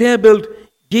 Das Vorbild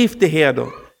gibt der Herr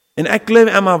dort. Und ich glaube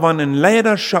immer,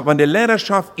 wenn die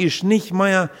Leiterschaft ist nicht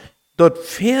mehr dort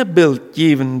Vorbild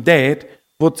geben,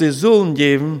 was sie sollen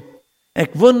geben, ich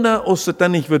wundere, ob es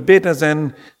dann nicht wird besser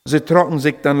sein, sie trocken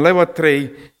sich dann lieber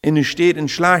drei und es steht ein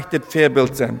schlechtes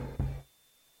Vorbild sein.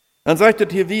 Dann sagt er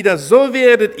hier wieder, so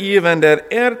werdet ihr, wenn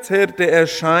der Erzhirte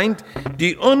erscheint,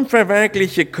 die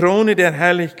unverwelkliche Krone der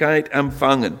Herrlichkeit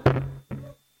empfangen.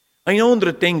 Ein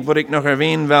anderes Ding, was ich noch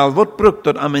erwähnen will, was braucht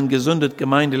dort ein gesundes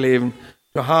Gemeindeleben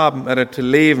zu haben oder zu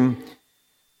leben?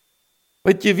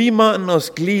 Weißt ihr, wie man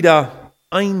aus Glieder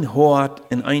ein Hort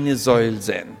in eine Säule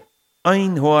sehen.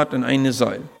 Ein Hort in eine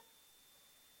Säule.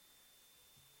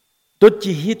 Dort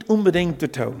gehört unbedingt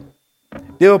dazu.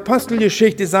 Die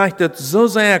Apostelgeschichte sagt das so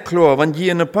sehr klar, wenn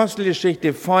ihr in der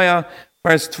Apostelgeschichte 4,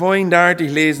 Vers 32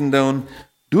 lesen dann,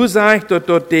 du sagst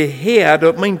dort der Herr,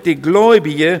 dort meint die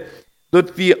Gläubige,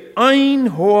 dort wir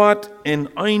ein Hort in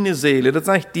eine Seele. Das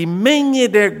sagt die Menge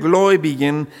der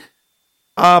Gläubigen,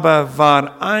 aber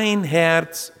war ein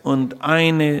Herz und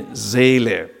eine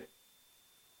Seele.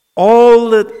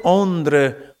 Alles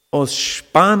andere aus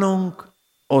Spannung,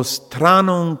 aus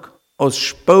Trennung, aus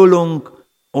Spulung,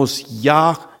 aus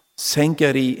Jagd,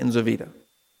 Senkerie und so weiter.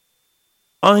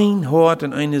 Ein Hort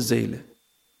und eine Seele.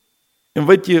 Und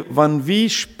wisst ihr, wenn wir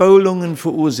Spulungen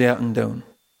verursachen, dann,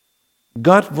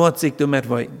 Gott wird sich damit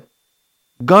weiten.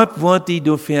 Gott wird die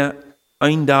dafür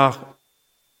ein Tag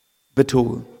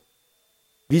betonen.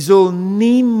 Wir sollen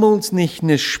niemals nicht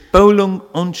eine Spulung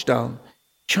anstellen.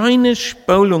 Keine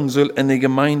Spulung soll in der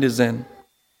Gemeinde sein.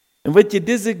 Und wisst ihr,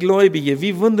 diese Gläubige,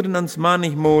 wir wundern uns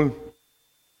manchmal,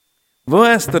 wo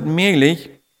ist das möglich?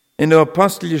 In der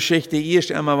Apostelgeschichte,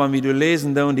 erst einmal, wenn wir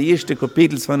lesen, da in die ersten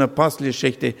Kapitel von der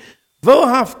Apostelgeschichte, wo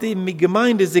hat die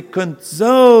Gemeinde sich könnt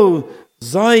so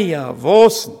sehr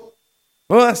wachsen?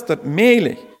 Wo ist das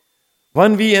möglich?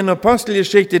 Wenn wir in der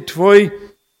Apostelgeschichte 2,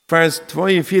 Vers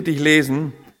 42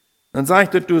 lesen, dann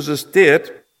sagt er, du so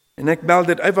steht, und ich will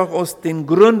das einfach aus dem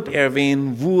Grund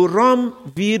erwähnen, warum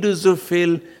wir so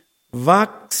viel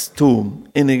Wachstum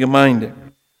in der Gemeinde.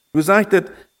 Du sagst,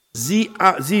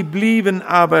 sie blieben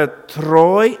aber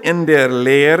treu in der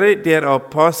Lehre der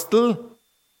Apostel,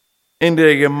 in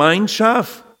der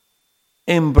Gemeinschaft,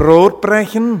 im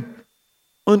Brotbrechen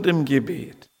und im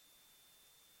Gebet.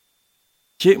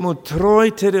 Ich muss treu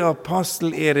zu der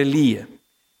Apostel ihre Liebe.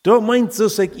 Da meint so,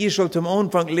 dass ich schon zum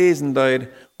Anfang lesen,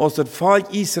 als das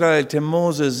Volk Israel zu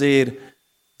Mose sagt,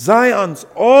 sei uns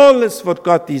alles, was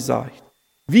Gott dir sagt.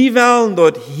 Wir wollen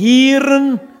dort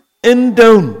hören und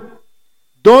tun.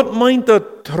 Dort meint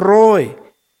er treu.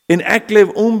 In ich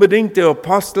glaube unbedingt der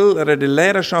Apostel oder die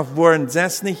Lehrerschaft wollen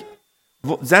das nicht,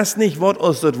 was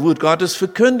aus das Wort Gottes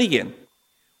verkündigen.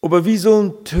 Aber wir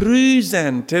sollen treu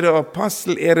sein zu der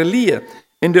Apostel ihrer Lehre.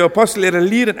 In der Apostel ihrer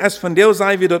Lehre ist von der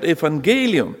sei wir das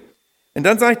Evangelium. Und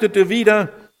dann sagt er wieder,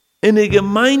 in der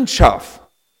Gemeinschaft.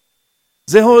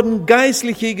 Sie haben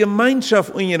geistliche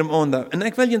Gemeinschaft in ihrem Unter. Und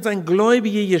ich will Ihnen sagen,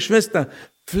 gläubige Geschwister,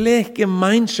 pflegt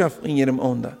Gemeinschaft in ihrem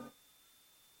Unter.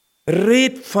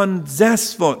 Red von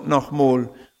das Wort nochmal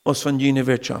aus von jener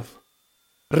Wirtschaft.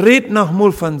 Red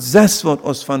nochmal von das Wort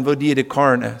aus von wo dir der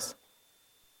Korn ist.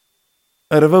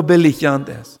 Oder wo billig Jant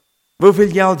ist. Wo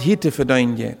viel Geld hier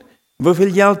verdienen geht. Wo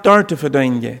viel Geld dort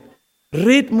verdienen geht.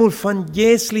 Red mal von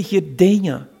jässlichen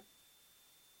Dingen.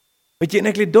 Weet je,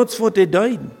 eigentlich das wird die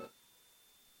deuten.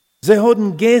 Sie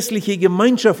haben geistliche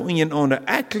Gemeinschaft in ihren Ohren.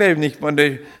 Ich glaube nicht,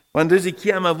 wenn diese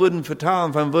Kirche würden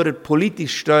vertalen, wenn würde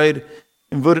politisch steuert,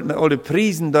 und würde mit all den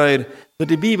Priesen steuert, dass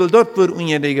die Bibel dort wird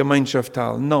in die Gemeinschaft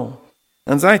teilen. No.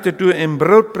 Dann sagt er, du im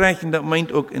Brotbrechen, das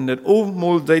meint auch in der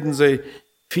Ofenmahl, sollten sie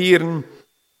feiern.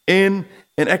 Und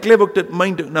ich glaube auch, das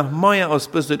meint auch nach Meier aus,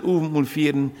 bis das Ofenmahl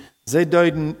feiern, sie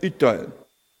deuten utteilen.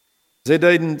 Sie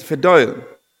deuten verdeulen.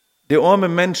 Die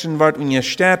armen Menschen werden in ihr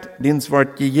Stadt, denen es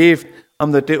wird gegeben,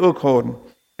 um das auch hören.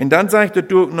 Und dann sagt er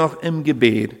auch noch im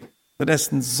Gebet. Das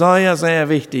ist sehr, sehr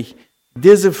wichtig.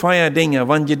 Diese Feierdinge,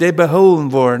 wenn die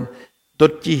beholen wollen,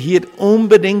 dort gehört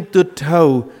unbedingt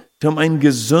dazu, um ein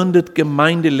gesundes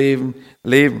Gemeindeleben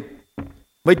leben.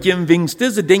 Weil wenn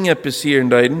diese Dinge passieren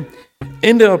deuten,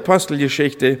 in der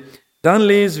Apostelgeschichte, dann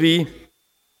lesen wir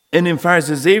in dem Vers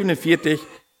 47,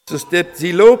 so steht,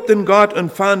 sie lobten Gott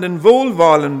und fanden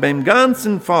Wohlwollen beim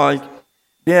ganzen Volk.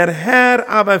 Der Herr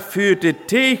aber führte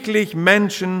täglich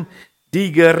Menschen,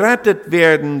 die gerettet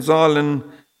werden sollen,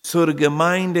 zur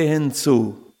Gemeinde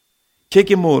hinzu.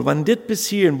 Kijk mal, wenn das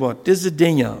passieren wird, diese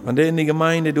Dinge, wenn die in die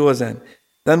Gemeinde durch sind,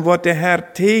 dann wird der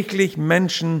Herr täglich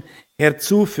Menschen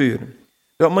herzuführen.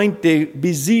 Das meint, die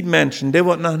Besiegmenschen, die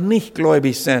wird noch nicht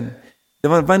gläubig sein.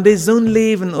 Wenn die so ein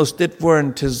Leben aus das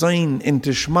wollen, zu sein, und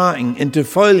zu schmecken, und zu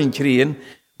Folgen kriegen,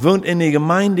 wenn in die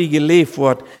Gemeinde gelebt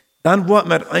wird, dann wird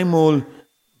mit einmal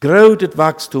großes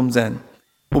Wachstum sein.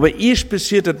 Aber erst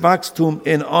passiert das Wachstum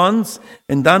in uns,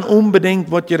 und dann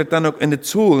unbedingt wird ihr das dann auch in die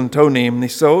Schulen nehmen,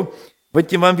 nicht so?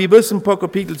 Wenn wir bis ein paar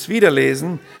Kapitel wieder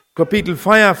lesen, Kapitel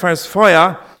 4, Vers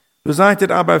 4, du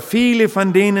sagtest aber, viele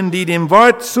von denen, die dem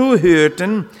Wort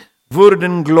zuhörten,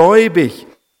 wurden gläubig.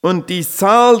 Und die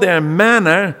Zahl der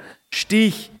Männer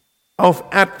stieg auf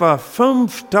etwa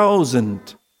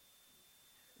 5000.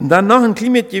 Und dann noch ein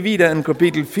Klimatje wieder in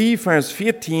Kapitel 4, Vers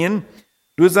 14.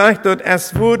 Du sagst dort,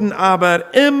 es wurden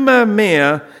aber immer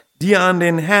mehr, die an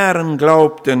den Herrn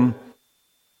glaubten,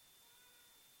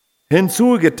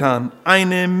 hinzugetan.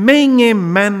 Eine Menge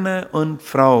Männer und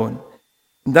Frauen.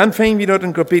 Und dann fängen wir dort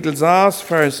in Kapitel 6,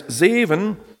 Vers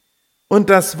 7.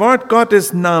 Und das Wort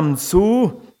Gottes nahm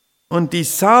zu, und die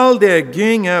Zahl der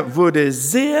Jünger wurde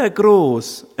sehr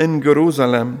groß in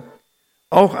Jerusalem.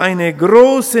 Auch eine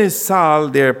große Zahl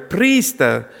der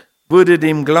Priester wurde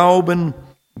dem Glauben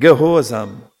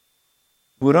gehorsam.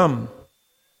 Warum?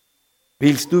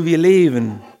 Willst du wir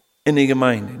leben in der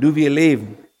Gemeinde? Du wir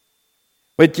leben.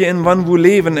 Weil je in wann wo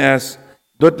leben ist,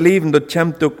 dort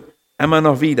kommt doch immer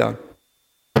noch wieder.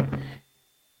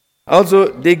 Also,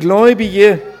 die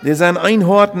Gläubigen, die sind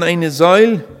einhorten eine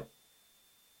Säule.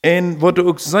 Und was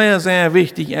auch sehr, sehr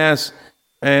wichtig ist,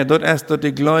 dort ist dort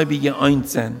die Gläubigen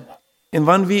eins sind. Und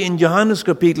wenn wir in Johannes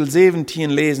Kapitel 17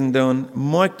 lesen, dann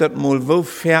merkt dort mal, wo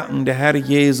Ferken der Herr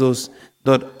Jesus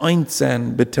dort eins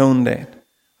sein betont hat.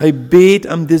 Er bet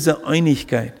um diese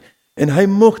Einigkeit. Und er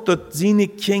macht dort seine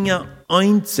Kinder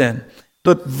eins sein.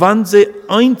 Dort, wenn sie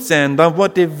eins sind, dann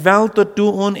wird die Welt dort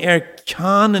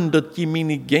erkennen, dass die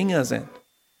meine Gänger sind.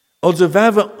 Also,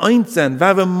 wenn wir eins sind,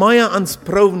 wenn wir mehr ans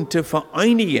Proben zu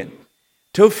vereinigen,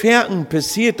 zu Ferken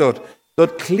passiert dort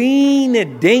kleine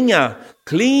Dinge,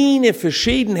 kleine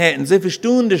Verschiedenheiten, sie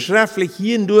verstehen das schriftlich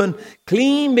hier und da,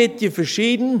 klein bisschen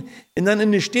verschieden, und dann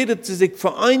in der Städte zu sich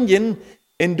vereinigen,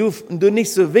 und du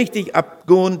nicht so wichtig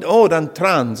abgehen, oh, dann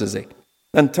trauen sie sich.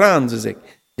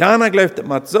 Jana glaubt, das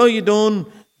macht so getan,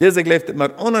 dieser glaubt, das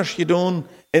macht anders getan,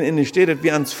 und in der Städte,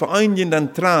 wir uns vereinigen,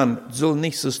 dann trauen, soll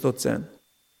nicht so dort sein.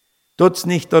 Dort ist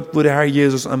nicht dort, wo der Herr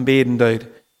Jesus anbeten dort.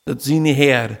 Dort seine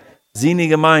Herr, seine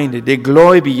Gemeinde, die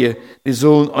Gläubige, die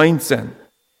sollen eins sein.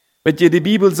 Weil die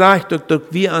Bibel sagt, dass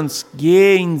wir uns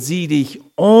gegenseitig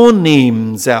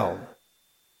annehmen sollen.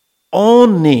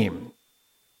 Annehmen.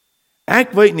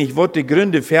 Ich weiß nicht, was die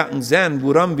Gründe fertig sind,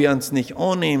 woran wir uns nicht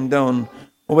annehmen dann.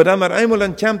 Aber dann mal einmal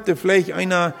dann kommt vielleicht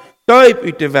einer Teub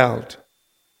aus der Welt.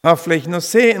 Hat vielleicht noch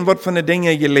sehen, was von den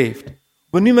Dingen gelebt.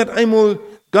 Und niemand einmal,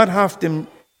 Gott hat ihm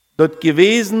dort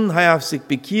gewesen, er hat sich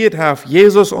bekehrt, er hat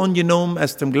Jesus angenommen, er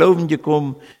ist zum Glauben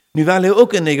gekommen. Nu will er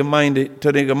auch in die Gemeinde,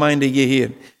 zu der Gemeinde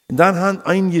gehören. Und dann haben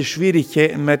einige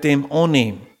Schwierigkeiten mit dem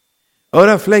Annehmen.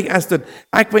 Oder vielleicht ist das,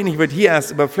 ich weiß nicht, was hier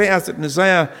ist, aber vielleicht ist das eine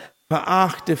sehr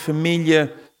verachte Familie,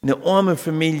 eine arme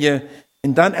Familie.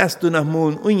 Und dann hast du noch mal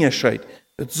einen Unterschied.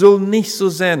 Das soll nicht so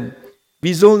sein.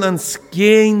 Wir sollen uns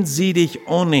gegenseitig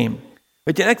annehmen.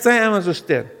 Weil ich sage einmal so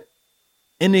still.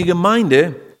 In der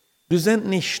Gemeinde, du sind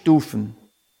nicht Stufen.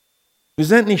 Du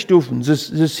sind nicht Stufen, das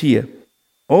ist hier.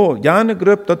 Oh, ja, eine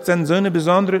Gruppe, das sind so eine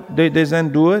besondere, die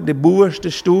sind durch, die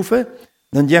oberste Stufe.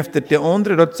 Dann gibt es die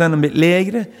andere, das sind mit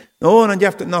lägere. Oh, dann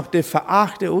gibt es noch die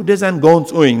verachte, oh, die sind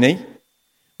ganz eng, nicht?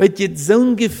 Weil jetzt so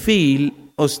ein Gefühl,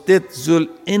 aus das soll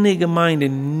in der Gemeinde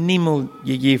niemals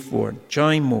gegeben werden.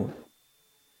 Keinmal.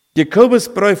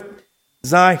 Jakobusbrief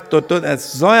sagt, dass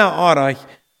das sehr arg,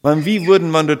 wenn die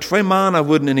 2 Männer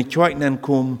würden in die Kirche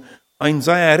kommen, ein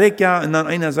sehr Recker und dann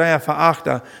einer sehr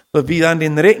Verachter, dass wir dann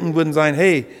den Recken würden sagen,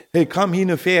 hey, komm hier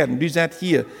nur Pferden, du seid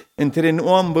hier. Und zu den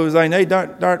Armen würden wir sagen, hey,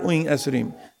 dort ung ist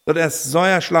ihm. Das ist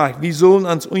sehr schlecht. Wir sollen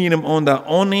uns untereinander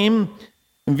annehmen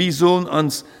und wir sollen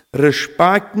uns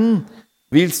respekten,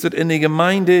 willst du in der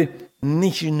Gemeinde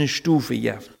nicht in eine Stufe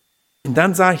gibt. Und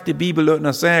dann sagt die Bibel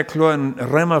noch sehr klar in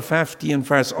Römer 15,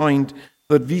 Vers 1,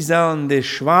 dass wir sollen die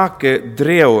Schwache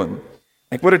drehen.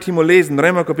 Ich wollte hier mal lesen,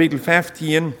 Römer Kapitel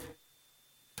 15,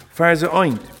 Verse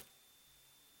 1.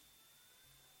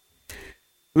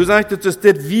 Du sagst, dass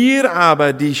wir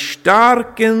aber die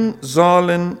Starken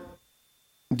sollen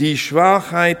die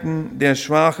Schwachheiten der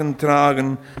Schwachen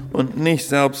tragen und nicht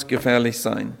selbstgefährlich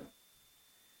sein.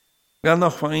 Ich will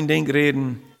noch von einem Ding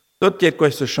reden. Dort geht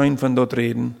euch so schön von dort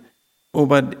reden.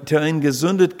 Aber zu ein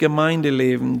gesundes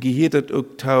Gemeindeleben gehört es auch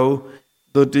dazu,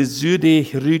 dass die Süde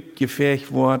rüt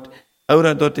gefährdet wird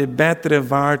oder dass die bessere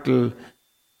Wartel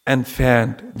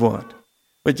entfernt wird.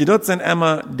 Weil dort sind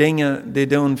immer Dinge, die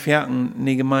da entfernen in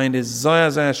der Gemeinde sehr,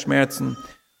 sehr schmerzen,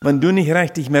 wenn du nicht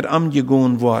richtig mit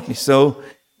umgegangen wird, nicht so?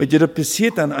 Weil das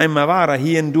passiert dann einmal war,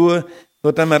 hier und durch,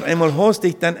 dort dann mit einmal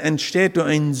hostig, dann entsteht du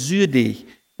ein Südig.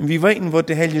 Und wir wissen, was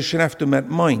die Heilige Schrift damit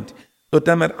meint. Dort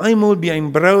dann mit einmal wie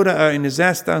ein Bruder oder eine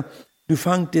Schwester, du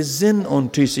fängst den Sinn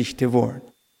an, tüßig zu werden.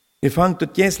 Du fängst das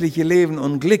jährliche Leben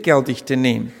an, glückgültig zu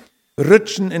nehmen.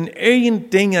 Rutschen in irgendeine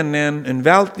Dinge nennen, in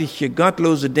weltliche,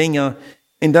 gottlose Dinge,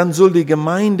 und dann soll die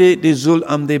Gemeinde, die soll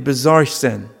am die besorgt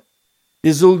sein.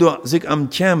 Die soll sich am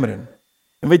kümmern.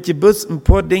 Und wenn ihr bloß ein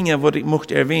paar Dinge, was ich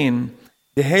möchte erwähnen,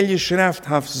 die Heilige Schrift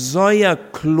hat sehr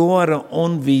klare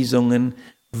Anweisungen,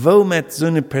 wo mit so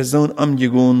einer Person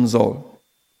umgehen soll.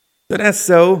 Das ist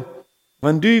so,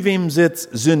 wenn du wem sitzt,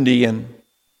 sündigen,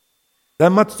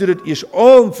 dann musst du das erst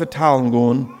allen vertellen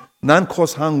gehen, und dann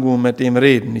kannst du hingehen mit dem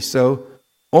reden, nicht so?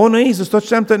 Oh nein, das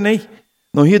stimmt das nicht.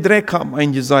 No, hier direkt kommt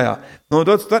ein Jesaja. No,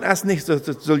 das ist nicht, das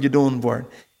soll getan werden.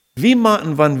 Wie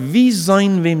machen, wenn wir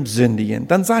sein wem sündigen,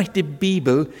 dann sagt die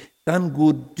Bibel, dann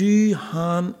go du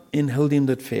han in hol ihm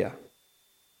das fair.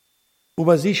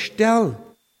 Aber sie still.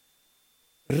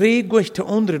 Reg euch zu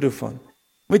andere davon.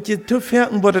 Mit je zu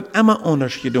ferken wird es immer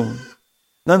anders getan.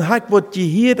 Dann hat was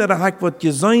gehört oder hat was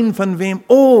gesehen von wem.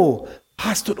 Oh,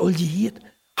 hast du das all gehört?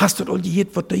 Hast du das all gehört,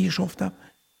 was du geschafft hast?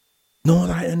 No,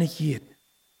 das hat er nicht gehört.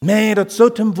 Nee, das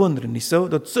sollte ihm wundern, nicht so?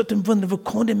 Das sollte ihm wundern, wo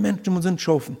kann die Menschen uns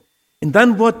schaffen? Und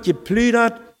dann wird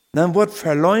geplüdert, dann wird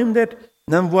verleumdet,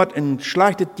 dann wird ein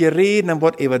schlechtes Gerät, dann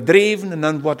wird überdreven, und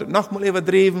dann wird nochmal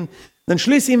überdreven. Dann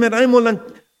schließlich mit einmal, dann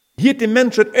hier die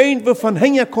Menschen irgendwo von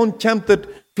Hängerkund kommt,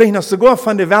 vielleicht noch sogar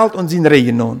von der Welt und seine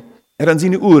Regen nun. Er hat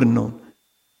seine Uhren nun.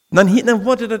 Dann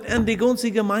wird das an die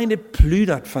ganze Gemeinde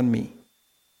plüdert von mir.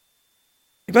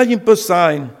 Ich will Ihnen bloß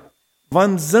sagen,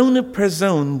 wenn so eine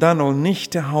Person dann auch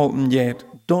nicht zu halten geht,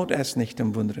 dort ist nicht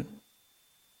im Wundern.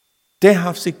 Der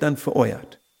hat sich dann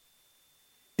vereuert.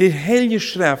 Die Heilige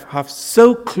Schrift hat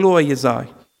so klar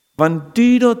gesagt, wenn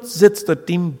du dort sitzt, dort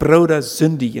dem Bruder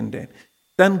sündigen,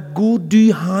 dann gut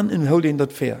du han und hol den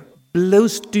dort fair.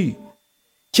 Bloß du.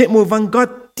 Check mal, wenn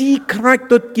Gott die Kraft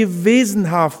dort gewesen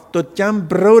hat, dort jam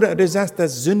Bruder oder Schwester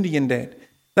sündigen,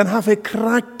 dann hat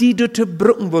Kraft, die dort zu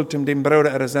brücken wollte, dem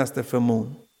Bruder oder Schwester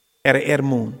vermohnen.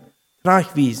 Ermohnen.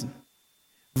 Tragwiesen.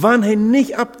 Wenn er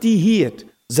nicht ab die hielt,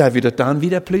 soll wir das dann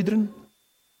wieder plüdern?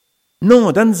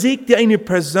 No, dann sägt ihr eine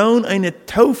Person, eine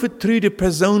taufetrüde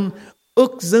Person,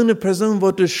 auch so eine Person,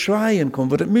 wo du schreien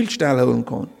kann, wo du Milchstall holen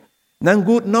kann. Dann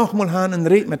gut nochmal hin und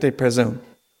red mit der Person.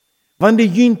 Wenn die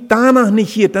Jünger danach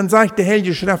nicht hier, dann sagt die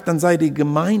Heilige Schrift, dann sei die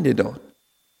Gemeinde dort.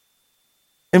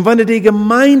 Und wenn die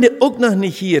Gemeinde auch noch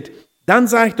nicht hier, dann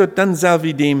sagt dort, dann soll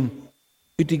wir dem,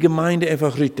 die Gemeinde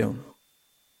einfach richten.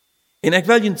 Und ich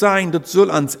will Ihnen sagen, das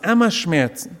soll uns immer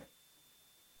schmerzen.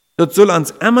 Das soll uns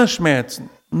immer schmerzen.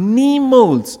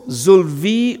 Niemals soll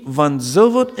wie, wenn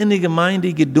so was in der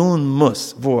Gemeinde getan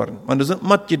muss worden, wenn das nicht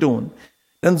mit getan,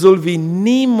 dann soll wir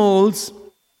niemals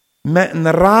mit einem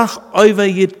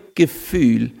rachäufigen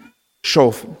Gefühl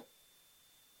schaffen.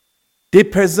 Die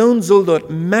Person soll dort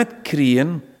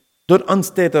mitkriegen, dort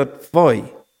uns der dort wei.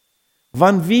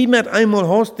 Wenn wir mit einmal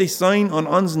hostig sein an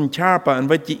unseren Körper, und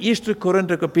was die 1.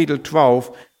 Korinther Kapitel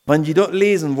 12, wenn die dort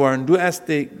lesen wollen, du hast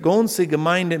die ganze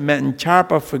Gemeinde mit dem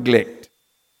Körper vergleicht.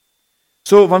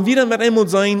 So, wenn wir dann mit einmal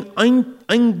sein,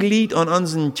 ein Glied an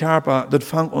unseren Körper, das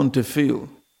fängt an zu fühlen.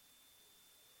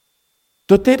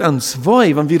 Das tut uns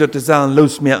weh, wenn wir das sagen,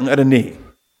 losmerken oder nicht.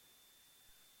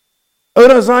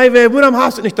 Oder sei wir, warum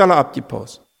hast du nicht alle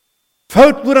abgepasst?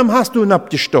 Faut, warum hast du ihn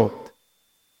abgestoppt?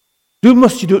 Du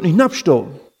musst die dort nicht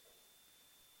abstoppen.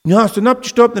 Du hast ihn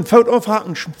abgestoppt, dann Faut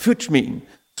aufhaken, Füt schmieden.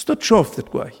 Das schafft das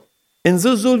gleich. Und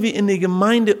so soll wir in der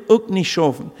Gemeinde auch nicht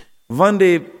schaffen. Wenn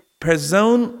die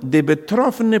Person, die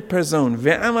betroffene Person,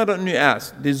 wer immer das nu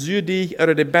ist, die Südig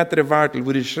oder die bessere Wartel,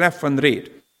 wo die Schrift von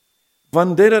redet,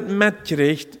 wenn der das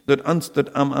mitkriegt, dass uns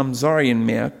das am Sorgen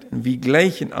merkt, und wie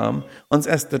gleichen am, uns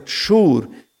ist das schur,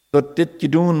 dass das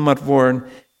getan muss worden,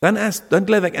 dann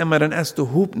glaube ich immer, dann ist die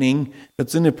Hoffnung,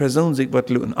 dass so eine Person sich was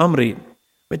amreden.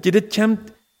 Weil das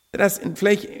kommt, das ist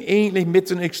vielleicht ähnlich mit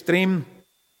so einem extrem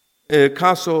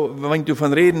Kasso, wenn du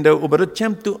von reden, aber das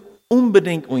kommt du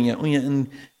unbedingt ein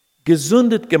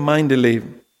gesundes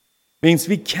Gemeindeleben.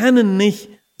 Wir können nicht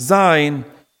sein,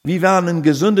 wir werden ein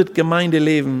gesundes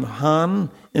Gemeindeleben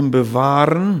haben und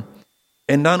bewahren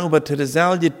und dann über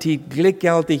derselbe Zeit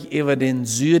gleichzeitig über den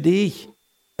Südig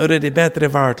oder die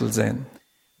bessere Wartel sein.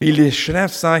 Weil die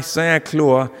Schrift sagt sehr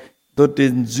klar, dass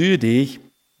den Südig,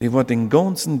 die wird den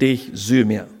ganzen Tag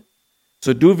sümer.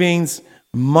 So du willst,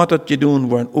 muss das getan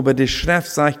werden. Aber die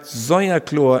Schrift sagt sehr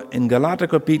klar in Galater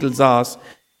Kapitel 6,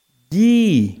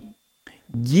 die,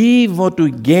 wo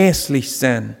du geistlich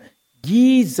sind,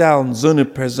 die sollen so eine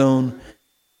Person,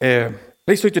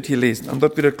 vielleicht soll ich das hier lesen, um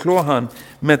das wieder klar haben,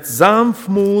 mit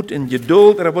Sanftmut und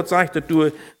Geduld, oder was sagt das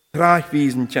du,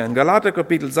 tragwiesen können. Galater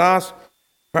Kapitel 6,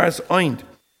 Vers 1.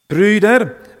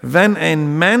 Brüder, wenn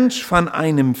ein Mensch von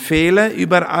einem Fehler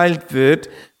übereilt wird,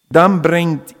 dann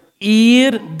bringt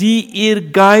ihr, die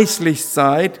ihr geistlich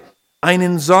seid,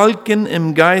 einen solchen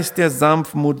im Geist der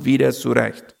Sanftmut wieder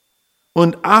zurecht.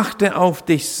 Und achte auf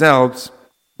dich selbst,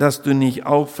 dass du nicht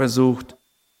auch versucht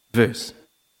wirst.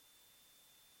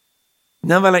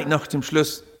 Dann will ich noch zum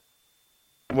Schluss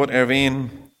was erwähnen.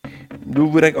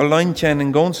 Du würdest allein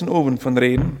den ganzen Abend von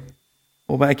reden,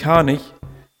 aber ich kann nicht.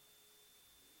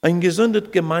 Ein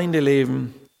gesundes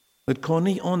Gemeindeleben, das kann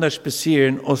nicht anders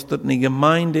passieren, als dass eine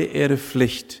Gemeinde ihre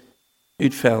Pflicht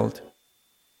utfällt.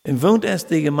 Und wohnt es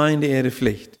die Gemeinde ihre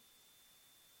Pflicht?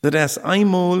 Das ist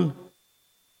einmal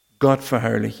Gott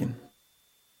verherrlichen.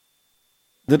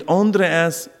 Das andere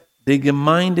ist, die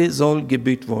Gemeinde soll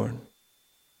gebiet werden.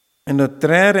 Und das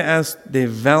dritte ist,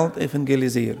 die Welt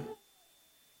evangelisieren.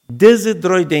 Diese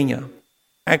 3 Dinge,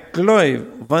 ich glaube,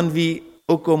 wenn wir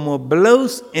auch mal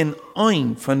bloß in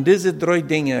ein von diesen 3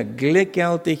 Dingen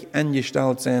gleichzeitig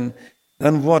angestellt sind,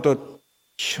 dann wird das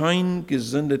kein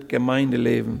gesundes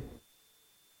Gemeindeleben.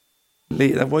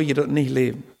 Da will ich das nicht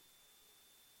leben.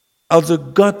 Also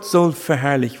Gott soll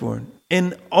verherrlicht werden.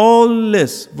 In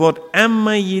alles, was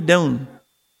immer je tun,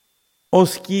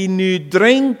 als je nu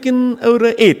trinken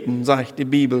oder eten, sagt die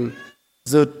Bibel,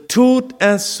 so tut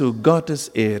es zu Gottes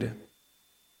Ehre.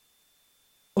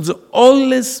 Also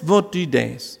alles, was du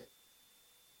denkst,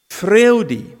 freu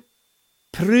dich,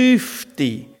 prüf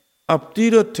dich, ob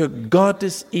du das zu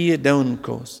Gottes Ehre tun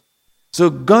kannst. So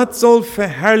Gott soll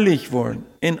verherrlicht werden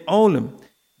in allem.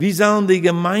 Wir sollen die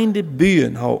Gemeinde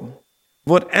Bühnen haben.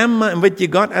 Was immer, und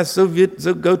was Gott ist, so wird,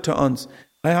 so gut zu uns.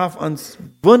 Er hat uns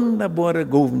wunderbare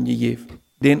Gaben gegeben.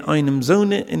 Den einem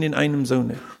Sohn in den einem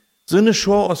Sohn. So eine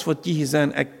Schau, als was die hier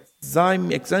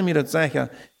sagen, ich sei mir das sicher,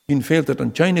 ihnen fehlt das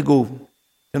an keine Gaben.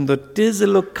 Damit diese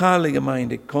lokale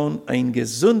Gemeinde kann ein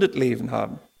gesundes Leben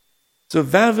haben.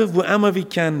 So werden wir, wo immer wir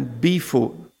können,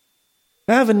 beifügen.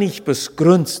 Werden wir nicht bis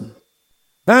grunzen.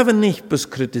 Werden wir nicht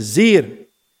bis kritisieren.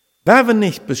 Werden wir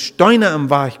nicht bis Steine am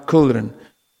Weg kullern,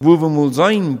 wo wir mal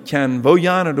sein können, wo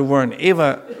Jahre du waren,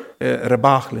 ever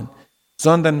rebacheln,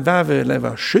 sondern werden wir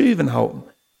lieber schüben haben.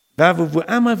 Werden wir, wo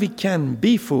immer wir können,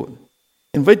 beifügen.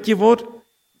 Und was ihr wollt,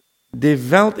 die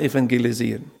Welt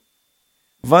evangelisieren.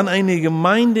 Wenn eine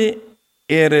Gemeinde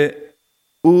ihre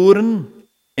Ohren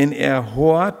en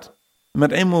hoort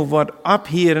met eenmaal wat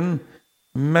abheren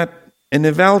met in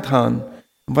de Welt gaan.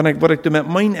 Wat ik met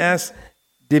mijn is,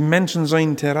 die Menschen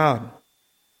zijn te raden.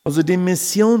 Also die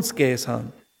Missionsgeist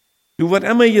haben. Du, was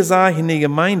immer je sagt in der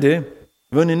Gemeinde,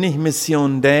 wenn ihr nicht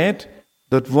Mission tät,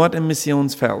 das wird ein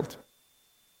Missionsfeld.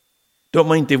 Das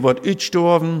meint ihr, wird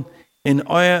ausgestorben, in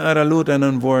eurer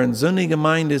Lutern worden, so eine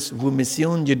Gemeinde ist, wo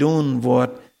Mission getan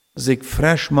wird, sich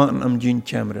frisch machen am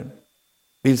Jüngkämmern.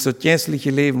 Weil das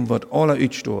jährliche Leben wird alle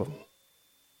ausgestorben.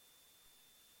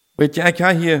 Weet je, ich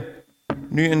habe hier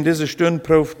nu in dieser Stunde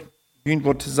probiert,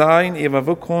 was zu sagen, aber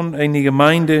wir können eine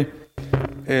Gemeinde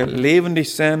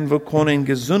lebendig sein, wir können ein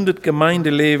gesundes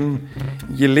Gemeindeleben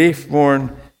gelebt worden.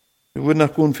 Er würden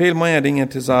noch viel mehr Dinge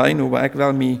zu sagen, aber ich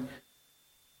will mich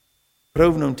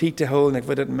probieren, Zeit zu holen. Ich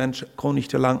will den Menschen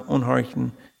nicht zu lang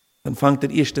anhorchen. Dann fängt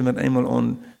das erste mit einmal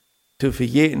an zu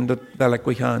verjäten, das will ich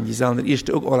euch an. Die sollen das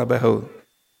erste auch alle beholen.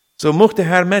 So, mocht der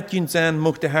Herr mit ihnen sein,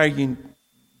 mocht der Herr ihnen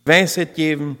Weisheit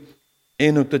geben,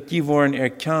 und dass die wollen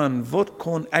erkennen, was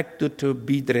kann ich dazu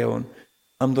beitragen,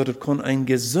 dass es ein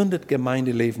gesundes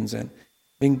Gemeindeleben sein.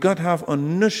 Wenn Gott hat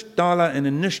an nichts Dollar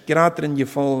und nichts Gratis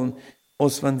gefallen,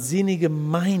 als wenn seine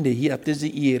Gemeinde hier auf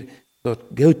dieser Erde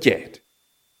dort gut geht.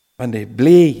 Wenn die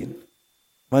bleiben,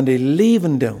 wenn die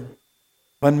leben tun,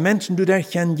 wenn Menschen durch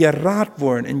dich geraten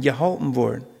worden und gehalten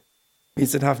worden, wie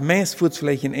es hat meist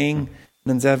Fußflächen eng,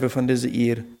 dann sind wir von dieser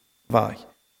Erde weg.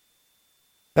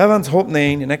 Wir werden uns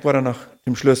hochnehmen und ich werde noch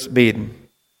zum Schluss beten.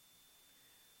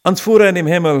 Uns Vater in dem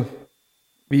Himmel,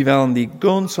 wir wollen dir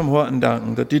ganz vom Herzen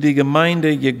danken, dass du die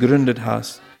Gemeinde gegründet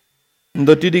hast und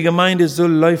dass du die Gemeinde so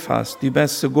läuft hast. Du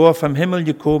bist sogar vom Himmel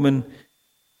gekommen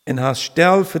und hast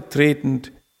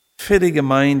stellvertretend für die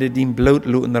Gemeinde den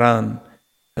Blutluten ran.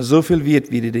 So viel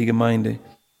wird wieder die Gemeinde.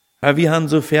 Aber wir haben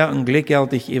so fair und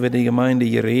glücklich über die Gemeinde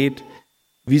geredet.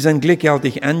 Wir sind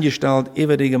glücklich angestellt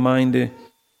über die Gemeinde.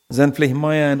 Sind vielleicht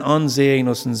mehr ein Ansehen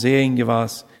als ein Sehen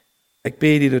gewesen. Ich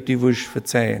bete, dass du wirst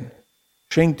verzeihen.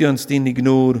 Schenk dir uns die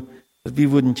Gnade, dass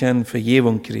wir würden keine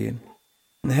Vergebung kriegen.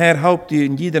 Und Herr, haupt dir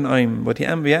in jedem einem, was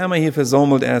wir immer hier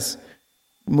versammelt ist,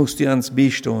 musst du uns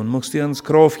beistehen, musst du uns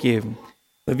Kraft geben.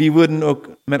 Dass wir würden auch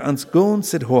mit uns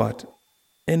ganzes Hort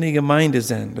in der Gemeinde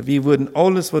sein. Dass wir würden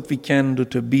alles, was wir kennen,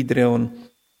 dazu beitragen,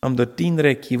 dass dein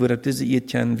Recht hier, wo diese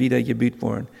Erde wieder gebüht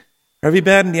worden. Herr, wir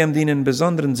werden dir einen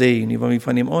besonderen Segen, wenn wir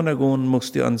von ihm untergehen,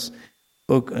 musst du uns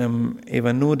auch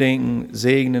eben nur denken,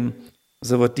 segnen,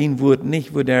 so wird dein Wort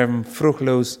nicht verderben,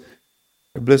 fruchtlos,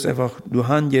 bloß einfach durch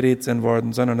Hand gerät sein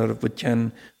worden, sondern dass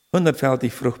wir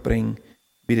 100-fältig Frucht bringen,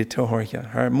 wie die Torhorcher.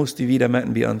 Herr, musst du wieder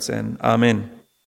mitten bei uns sein. Amen.